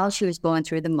 And while she was going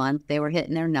through the month, they were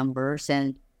hitting their numbers,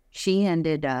 and she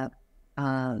ended up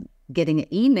getting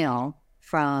an email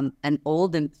from an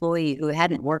old employee who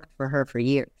hadn't worked for her for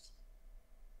years.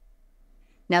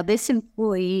 Now, this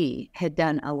employee had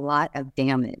done a lot of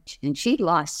damage, and she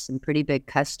lost some pretty big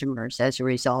customers as a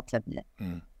result of it.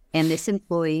 And this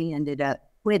employee ended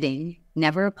up quitting,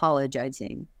 never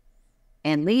apologizing,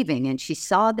 and leaving. And she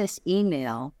saw this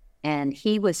email, and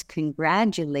he was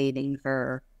congratulating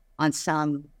her on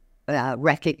some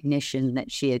recognition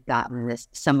that she had gotten,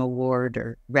 some award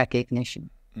or recognition.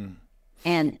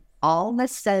 And all of a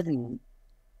sudden,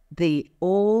 the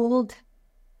old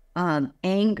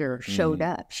anger showed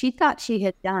up. She thought she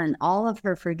had done all of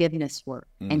her forgiveness work.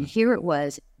 And here it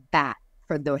was back.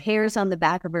 The hairs on the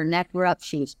back of her neck were up.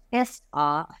 She was pissed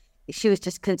off. She was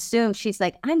just consumed. She's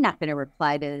like, I'm not going to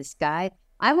reply to this guy.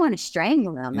 I want to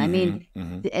strangle him. I mean,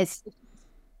 it's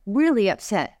really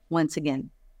upset once again.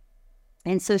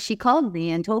 And so she called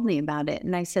me and told me about it.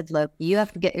 And I said, look, you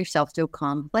have to get yourself to a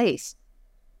calm place.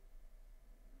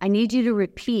 I need you to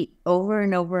repeat over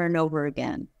and over and over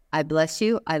again. I bless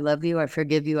you. I love you. I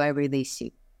forgive you. I release you.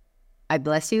 I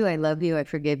bless you. I love you. I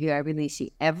forgive you. I release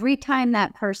you. Every time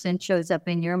that person shows up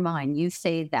in your mind, you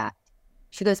say that.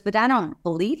 She goes, but I don't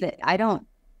believe it. I don't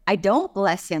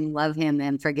bless him, love him,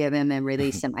 and forgive him and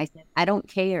release him. I said, I don't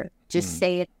care. Just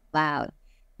say it loud.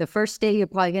 The first day, you're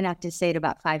probably going to have to say it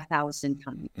about 5,000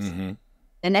 times.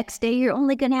 The next day, you're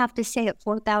only going to have to say it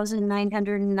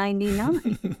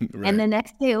 4,999. Right. And the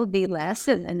next day will be less,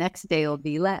 and the next day will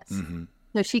be less.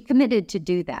 So she committed to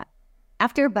do that.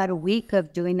 After about a week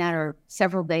of doing that, or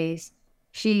several days,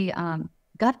 she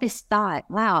got this thought,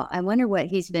 wow, I wonder what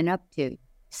he's been up to.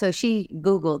 So she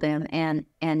Googled him and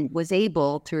was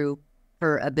able, through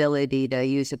her ability to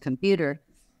use a computer,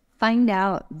 find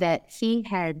out that he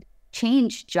had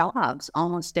changed jobs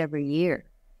almost every year.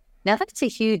 Now, that's a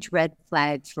huge red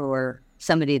flag for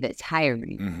somebody that's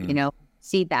hiring,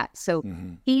 see that. So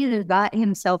he either got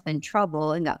himself in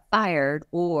trouble and got fired,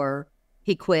 or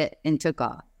he quit and took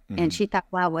off. And she thought,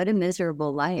 wow, what a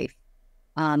miserable life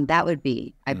that would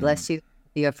be. I bless you,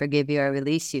 I forgive you, I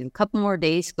release you. A couple more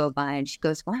days go by, and she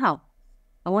goes, wow,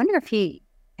 I wonder if he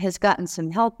has gotten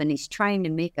some help and he's trying to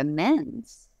make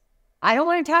amends. I don't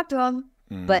want to talk to him,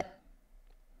 but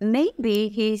maybe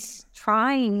he's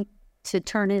trying to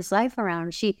turn his life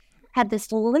around. She had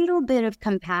this little bit of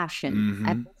compassion.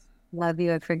 I love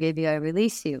you, I forgive you, I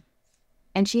release you.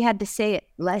 And she had to say it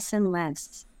less and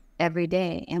less every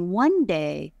day. And one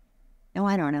day,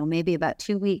 I don't know, maybe about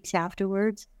 2 weeks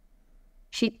afterwards,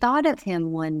 she thought of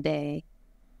him one day,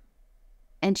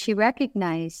 and she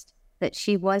recognized that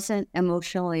she wasn't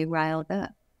emotionally riled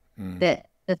up, that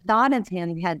the thought of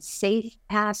him had safe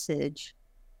passage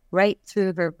right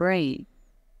through her brain.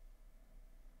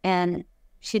 And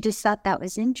she just thought that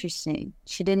was interesting.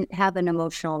 She didn't have an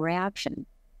emotional reaction.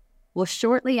 Well,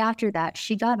 shortly after that,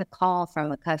 she got a call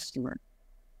from a customer.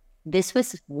 This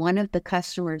was one of the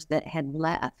customers that had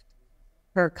left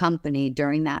her company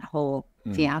during that whole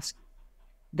fiasco.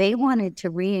 They wanted to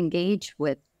re-engage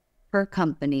with her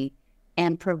company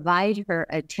and provide her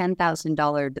a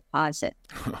 $10,000 deposit.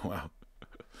 Wow.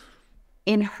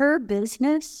 In her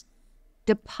business,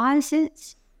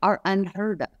 deposits are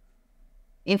unheard of.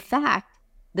 In fact,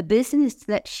 the business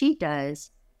that she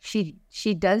does, she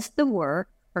does the work,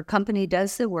 her company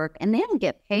does the work, and they don't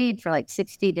get paid for like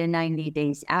 60 to 90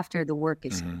 days after the work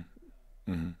is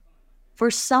done.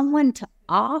 For someone to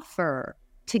offer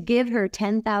to give her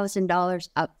 $10,000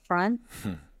 up front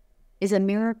is a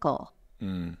miracle.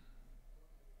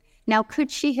 Now, could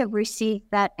she have received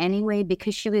that anyway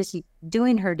because she was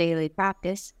doing her daily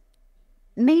practice?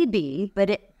 Maybe, but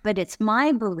it's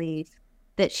my belief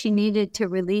that she needed to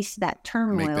release that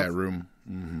turmoil. Make that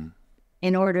room.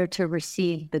 In order to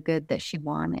receive the good that she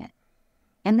wanted.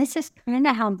 And this is kind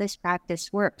of how this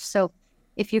practice works. So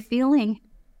if you're feeling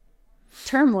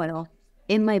turmoil,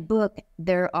 in my book,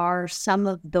 there are some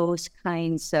of those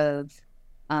kinds of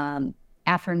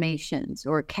affirmations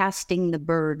or casting the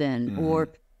burden or,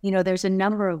 there's a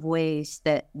number of ways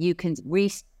that you can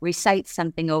recite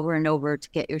something over and over to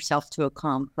get yourself to a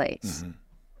calm place.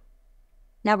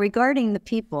 Now, regarding the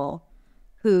people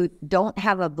who don't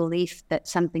have a belief that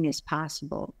something is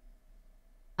possible,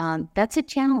 that's a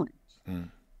challenge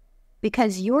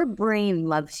because your brain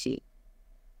loves you.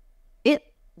 It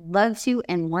loves you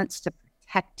and wants to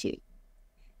protect you.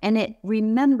 And it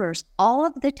remembers all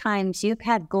of the times you've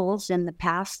had goals in the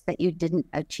past that you didn't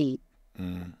achieve.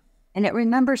 And it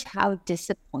remembers how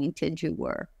disappointed you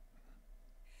were.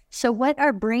 So what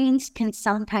our brains can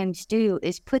sometimes do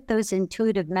is put those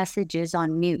intuitive messages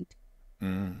on mute.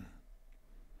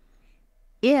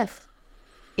 If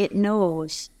it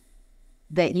knows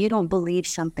that you don't believe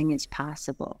something is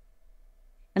possible.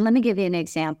 And let me give you an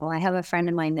example. I have a friend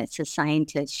of mine that's a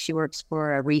scientist. She works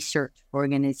for a research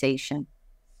organization.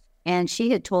 And she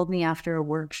had told me after a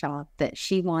workshop that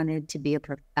she wanted to be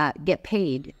get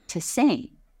paid to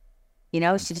sing. She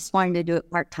just wanted to do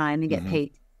it part-time and get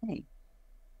paid to sing.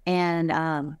 And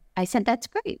I said, that's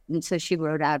great. And so she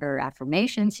wrote out her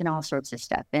affirmations and all sorts of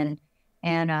stuff. And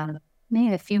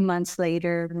maybe a month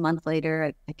later,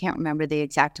 I can't remember the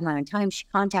exact amount of time, she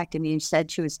contacted me and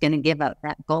said she was going to give up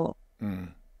that goal.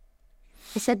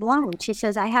 I said, why? She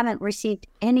says, I haven't received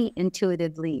any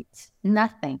intuitive leads,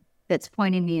 nothing that's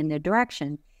pointing me in the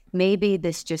direction. Maybe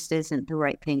this just isn't the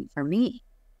right thing for me.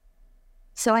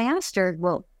 So I asked her,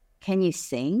 well, can you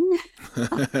sing?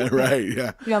 Right,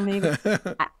 yeah.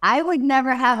 I would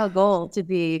never have a goal to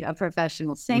be a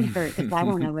professional singer because I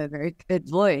don't have a very good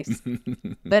voice.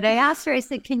 But I asked her, I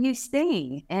said, can you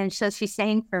sing? And so she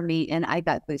sang for me and I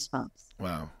got goosebumps.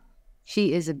 Wow.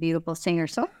 She is a beautiful singer.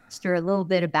 So I asked her a little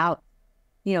bit about,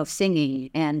 singing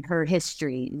and her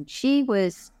history. And she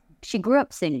grew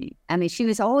up singing. I mean, she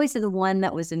was always the one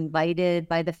that was invited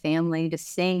by the family to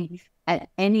sing at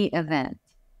any event.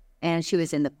 And she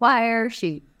was in the choir,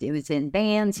 it was in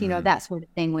bands, that sort of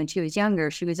thing when she was younger.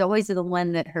 She was always the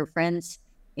one that her friends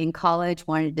in college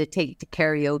wanted to take to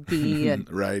karaoke. And,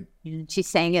 right. And she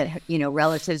sang at,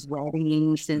 relatives'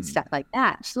 weddings and stuff like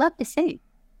that. She loved to sing.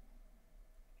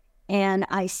 And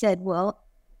I said, well,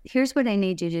 here's what I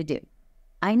need you to do.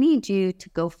 I need you to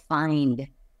go find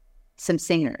some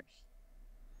singers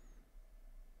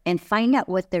and find out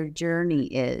what their journey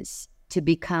is to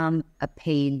become a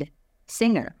paid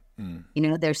singer.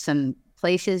 There's some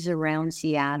places around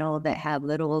Seattle that have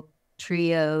little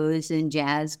trios and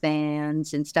jazz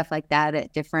bands and stuff like that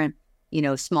at different,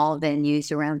 small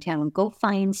venues around town. Go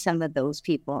find some of those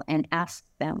people and ask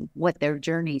them what their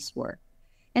journeys were.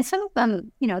 And some of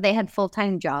them, they had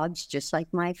full-time jobs, just like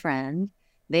my friend.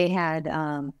 They had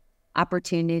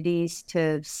opportunities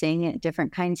to sing at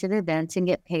different kinds of events and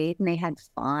get paid, and they had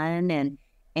fun.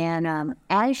 And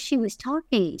as she was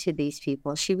talking to these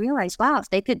people, she realized, wow, if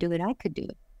they could do it, I could do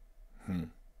it.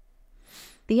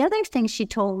 The other thing she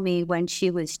told me when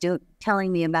she was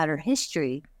telling me about her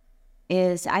history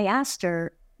is I asked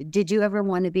her, did you ever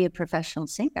want to be a professional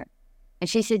singer? And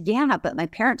she said, yeah, but my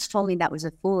parents told me that was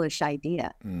a foolish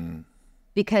idea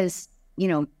because,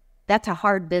 that's a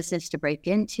hard business to break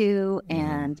into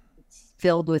and it's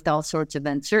filled with all sorts of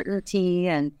uncertainty.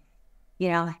 And,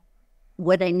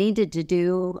 what I needed to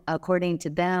do, according to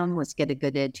them, was get a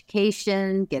good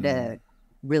education, get a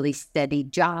really steady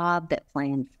job that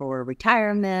planned for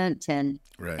retirement and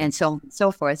so on and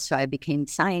so forth. So I became a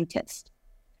scientist.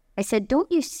 I said,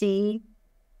 don't you see,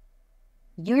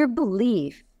 your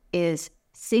belief is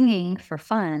singing for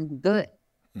fun, good.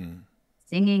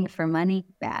 Singing for money,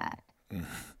 bad.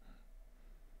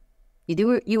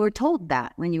 You were told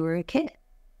that when you were a kid.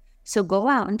 So go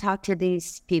out and talk to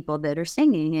these people that are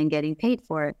singing and getting paid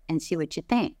for it and see what you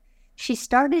think. She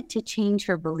started to change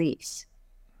her beliefs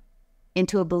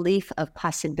into a belief of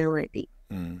possibility.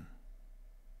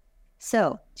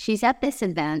 So she's at this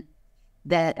event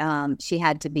that she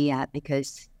had to be at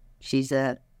because she's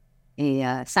a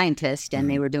a scientist, and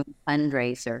they were doing a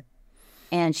fundraiser.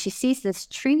 And she sees this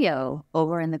trio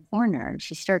over in the corner, and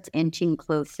she starts inching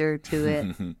closer to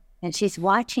it. And she's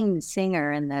watching the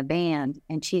singer and the band,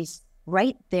 and she's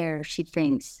right there. She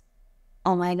thinks,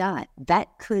 oh my God,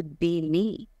 that could be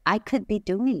me. I could be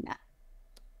doing that.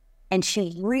 And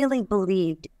she really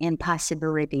believed in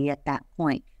possibility at that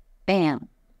point. Bam.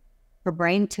 Her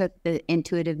brain took the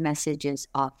intuitive messages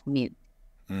off mute.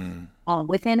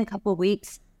 Within a couple of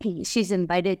weeks, she's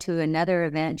invited to another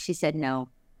event. She said no.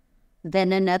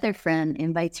 Then another friend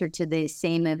invites her to the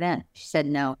same event. She said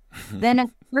no.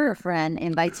 Then her friend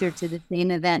invites her to the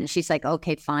same event. And she's like,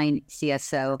 okay, fine,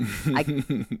 CSO.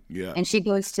 Yeah. And she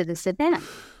goes to this event.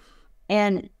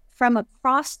 And from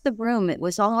across the room, it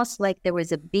was almost like there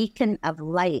was a beacon of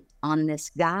light on this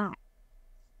guy.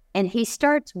 And he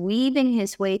starts weaving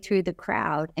his way through the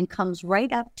crowd and comes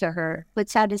right up to her,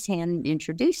 puts out his hand and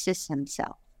introduces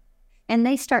himself. And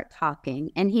they start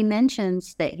talking, and he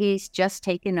mentions that he's just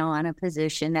taken on a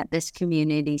position at this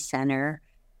community center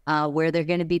where they're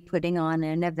going to be putting on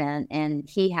an event, and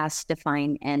he has to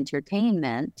find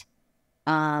entertainment.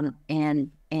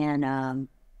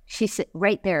 She's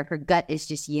right there. Her gut is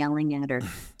just yelling at her,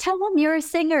 tell him you're a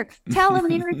singer. Tell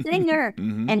him you're a singer.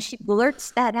 And she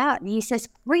blurts that out, and he says,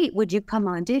 great, would you come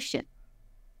audition?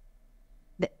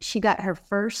 She got her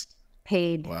first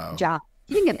paid job.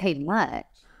 She didn't get paid much.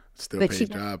 Still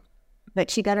paid job.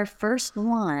 But she got her first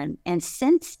one. And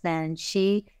since then,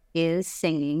 she is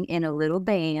singing in a little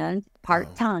band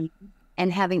part-time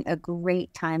and having a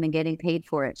great time and getting paid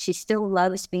for it. She still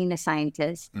loves being a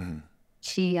scientist.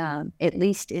 She at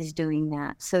least is doing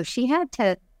that. So she had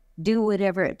to do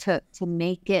whatever it took to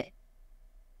make it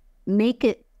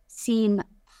seem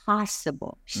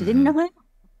possible. She didn't know it,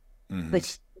 but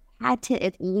she had to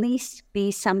at least be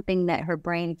something that her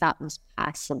brain thought was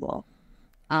possible.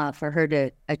 For her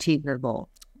to achieve her goal.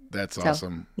 That's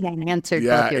awesome. Yeah, answered.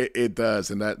 Yeah, it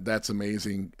does, and that's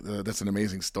amazing. That's an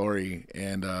amazing story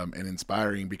and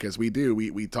inspiring, because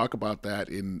we talk about that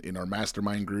in our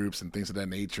mastermind groups and things of that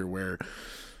nature, where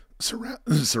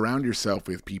surround yourself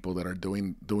with people that are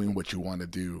doing what you want to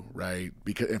do, right?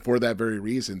 And for that very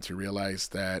reason, to realize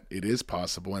that it is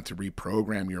possible and to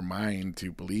reprogram your mind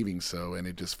to believing so, and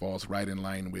it just falls right in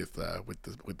line with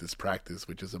this practice,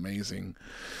 which is amazing.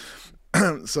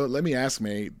 So let me ask,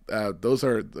 May, those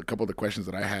are a couple of the questions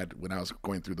that I had when I was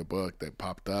going through the book that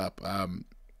popped up.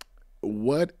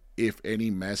 What, if any,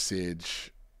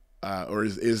 message, or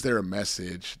is there a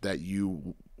message that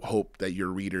you hope that your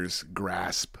readers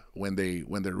grasp when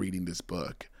they're reading this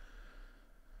book?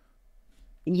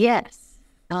 Yes.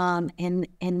 And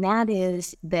that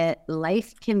is that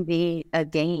life can be a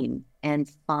game and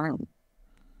fun.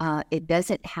 It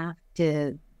doesn't have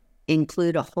to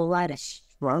include a whole lot of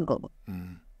struggle.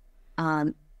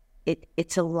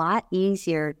 It's a lot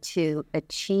easier to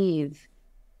achieve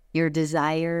your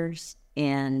desires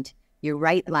and your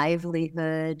right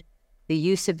livelihood, the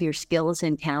use of your skills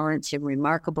and talents in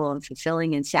remarkable and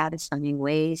fulfilling and satisfying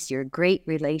ways, your great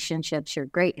relationships, your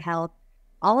great health.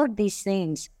 All of these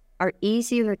things are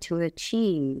easier to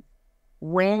achieve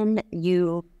when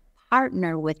you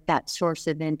partner with that source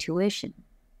of intuition.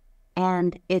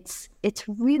 And it's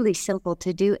really simple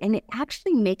to do, and it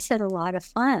actually makes it a lot of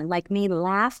fun. Like me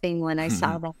laughing when I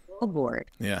saw that billboard.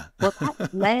 Yeah. Well,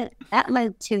 that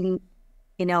led to,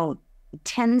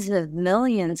 tens of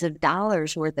millions of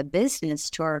dollars worth of business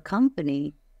to our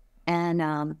company,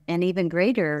 and even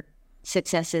greater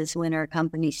successes when our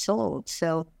company sold.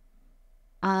 So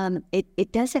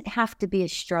it doesn't have to be a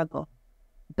struggle,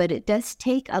 but it does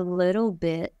take a little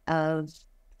bit of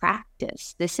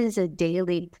practice. This is a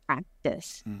daily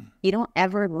practice. You don't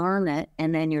ever learn it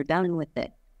and then you're done with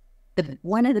it.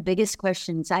 One of the biggest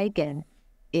questions I get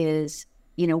is,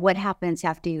 what happens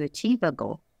after you achieve a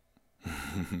goal?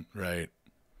 Right.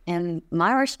 And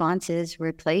my response is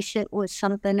replace it with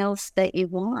something else that you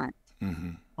want.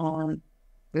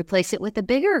 Replace it with a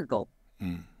bigger goal.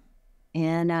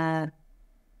 And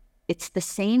it's the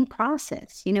same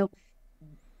process.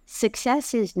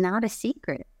 Success is not a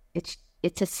secret.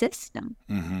 It's a system.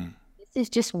 This is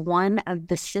just one of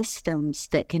the systems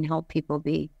that can help people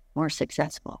be more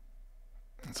successful.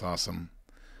 That's awesome.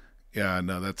 Yeah,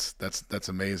 no, that's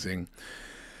amazing.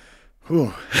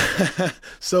 Whew.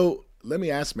 So let me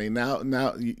ask me now.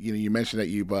 You mentioned that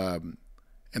you've, and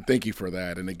thank you for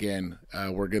that. And again,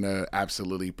 we're gonna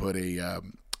absolutely put a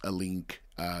link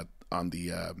on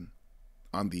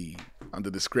the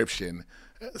description.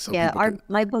 So yeah,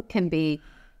 my book can be.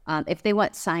 If they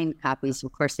want signed copies,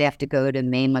 of course, they have to go to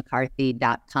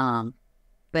maymccarthy.com.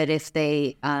 But if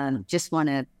they just want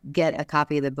to get a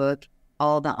copy of the book,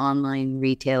 all the online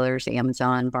retailers,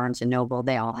 Amazon, Barnes & Noble,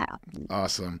 they all have.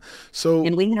 Awesome. So,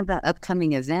 and we have an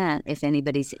upcoming event if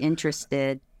anybody's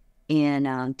interested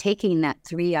in taking that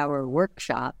 3-hour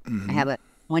workshop. I have a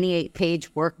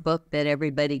 28-page workbook that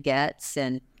everybody gets,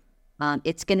 and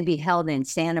it's going to be held in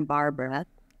Santa Barbara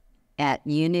at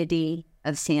Unity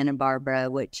of Santa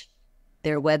Barbara, which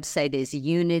their website is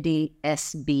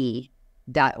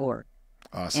unitysb.org.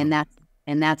 Awesome.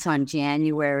 And that's on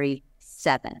January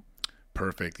 7th.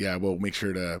 Perfect. Yeah, we'll make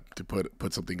sure to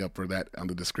put something up for that on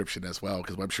the description as well,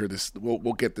 because I'm sure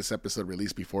we'll get this episode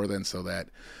released before then, so that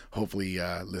hopefully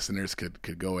listeners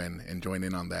could go and join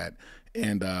in on that.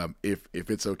 And if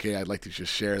it's okay, I'd like to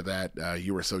just share that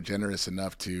you were so generous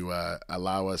enough to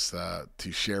allow us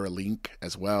to share a link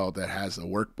as well that has a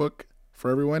workbook for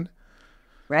everyone.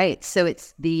 Right. So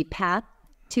it's the Path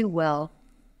to Wealth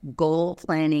Goal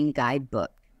Planning Guidebook.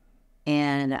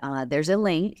 And there's a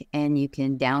link, and you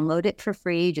can download it for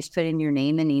free. Just put in your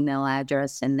name and email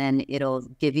address, and then it'll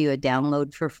give you a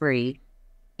download for free.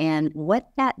 And what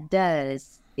that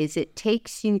does is it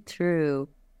takes you through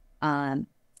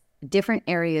different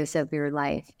areas of your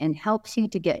life and helps you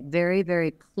to get very,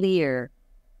 very clear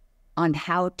on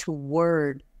how to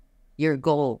word your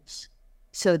goals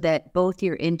so that both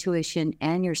your intuition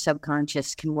and your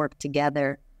subconscious can work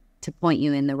together to point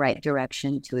you in the right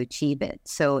direction to achieve it.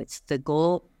 So it's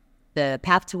the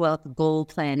Path to Wealth Goal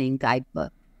Planning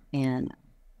Guidebook. And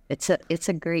it's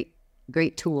a great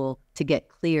tool to get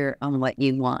clear on what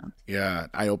you want. Yeah,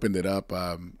 I opened it up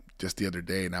just the other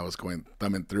day, and I was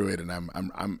thumbing through it, and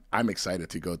I'm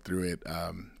excited to go through it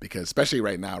because especially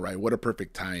right now, right? What a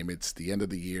perfect time! It's the end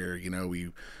of the year. You know, we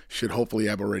should hopefully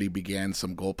have already began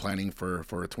some goal planning for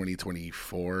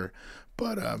 2024.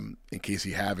 But in case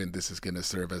you haven't, this is going to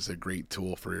serve as a great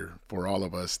tool for all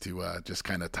of us to just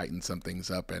kind of tighten some things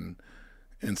up and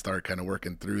start kind of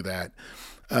working through that.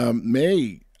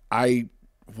 May, I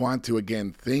want to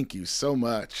again thank you so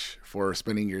much for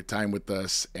spending your time with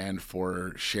us and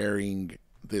for sharing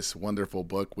this wonderful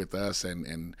book with us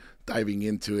and diving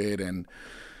into it. And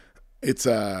it's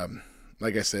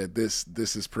like I said, this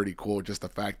is pretty cool. Just the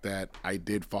fact that I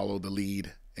did follow the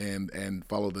lead and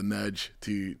follow the nudge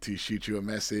to shoot you a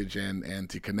message and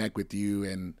to connect with you,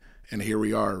 and here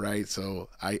we are, right? So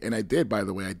I did, by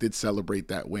the way, I did celebrate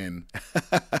that win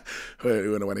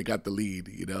when I got the lead,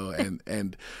 you know,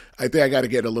 and I think I got to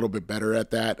get a little bit better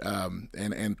at that.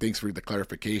 And thanks for the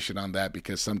clarification on that,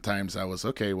 because sometimes I was,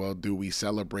 okay, well, do we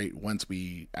celebrate once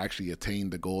we actually attain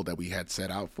the goal that we had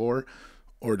set out for?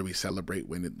 Or do we celebrate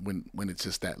when it's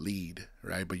just that lead,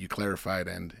 right? But you clarified,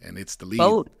 and it's the lead.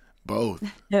 Both. Both.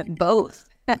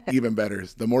 Even better.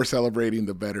 The more celebrating,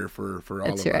 the better for all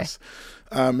That's of right.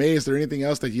 us. May, is there anything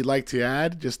else that you'd like to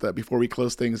add just before we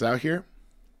close things out here?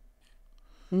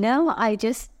 No, I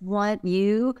just want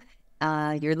you,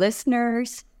 your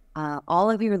listeners,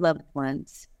 all of your loved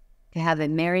ones to have a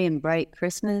merry and bright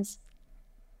Christmas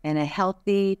and a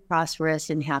healthy,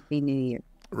 prosperous, and happy New Year.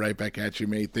 Right back at you,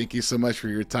 May. Thank you so much for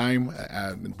your time.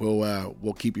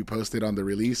 We'll keep you posted on the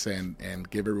release and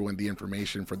give everyone the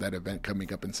information for that event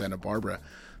coming up in Santa Barbara.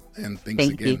 And thanks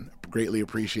again. You. Greatly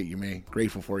appreciate you, May.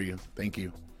 Grateful for you. Thank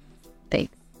you.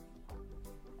 Thanks.